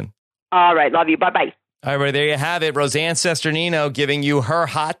again soon. All right. Love you. Bye-bye. All right, there you have it. Roseanne Cesternino giving you her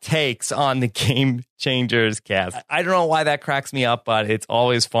hot takes on the Game Changers cast. I don't know why that cracks me up, but it's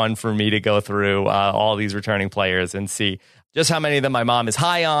always fun for me to go through all these returning players and see just how many of them my mom is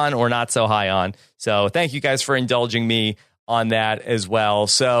high on or not so high on. So thank you guys for indulging me on that as well.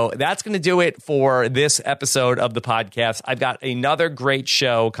 So that's going to do it for this episode of the podcast. I've got another great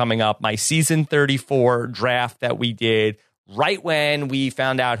show coming up, my season 34 draft that we did right when we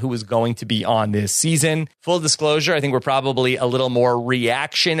found out who was going to be on this season. Full disclosure, I think we're probably a little more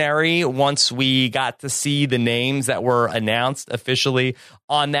reactionary once we got to see the names that were announced officially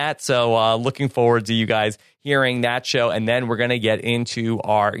on that. So looking forward to you guys hearing that show. And then we're going to get into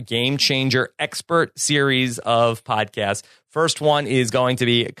our Game Changer expert series of podcasts. First one is going to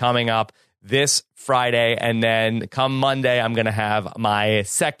be coming up this Friday, and then come Monday, I'm going to have my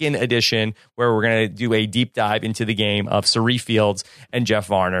second edition where we're going to do a deep dive into the game of Cirie Fields and Jeff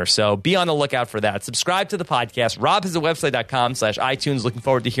Varner. So be on the lookout for that. Subscribe to the podcast. robhasawebsite.com/iTunes. Looking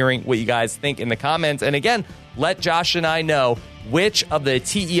forward to hearing what you guys think in the comments. And again, let Josh and I know which of the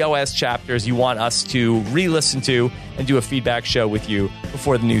TEOS chapters you want us to re-listen to and do a feedback show with you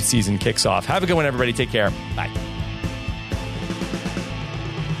before the new season kicks off. Have a good one, everybody. Take care. Bye.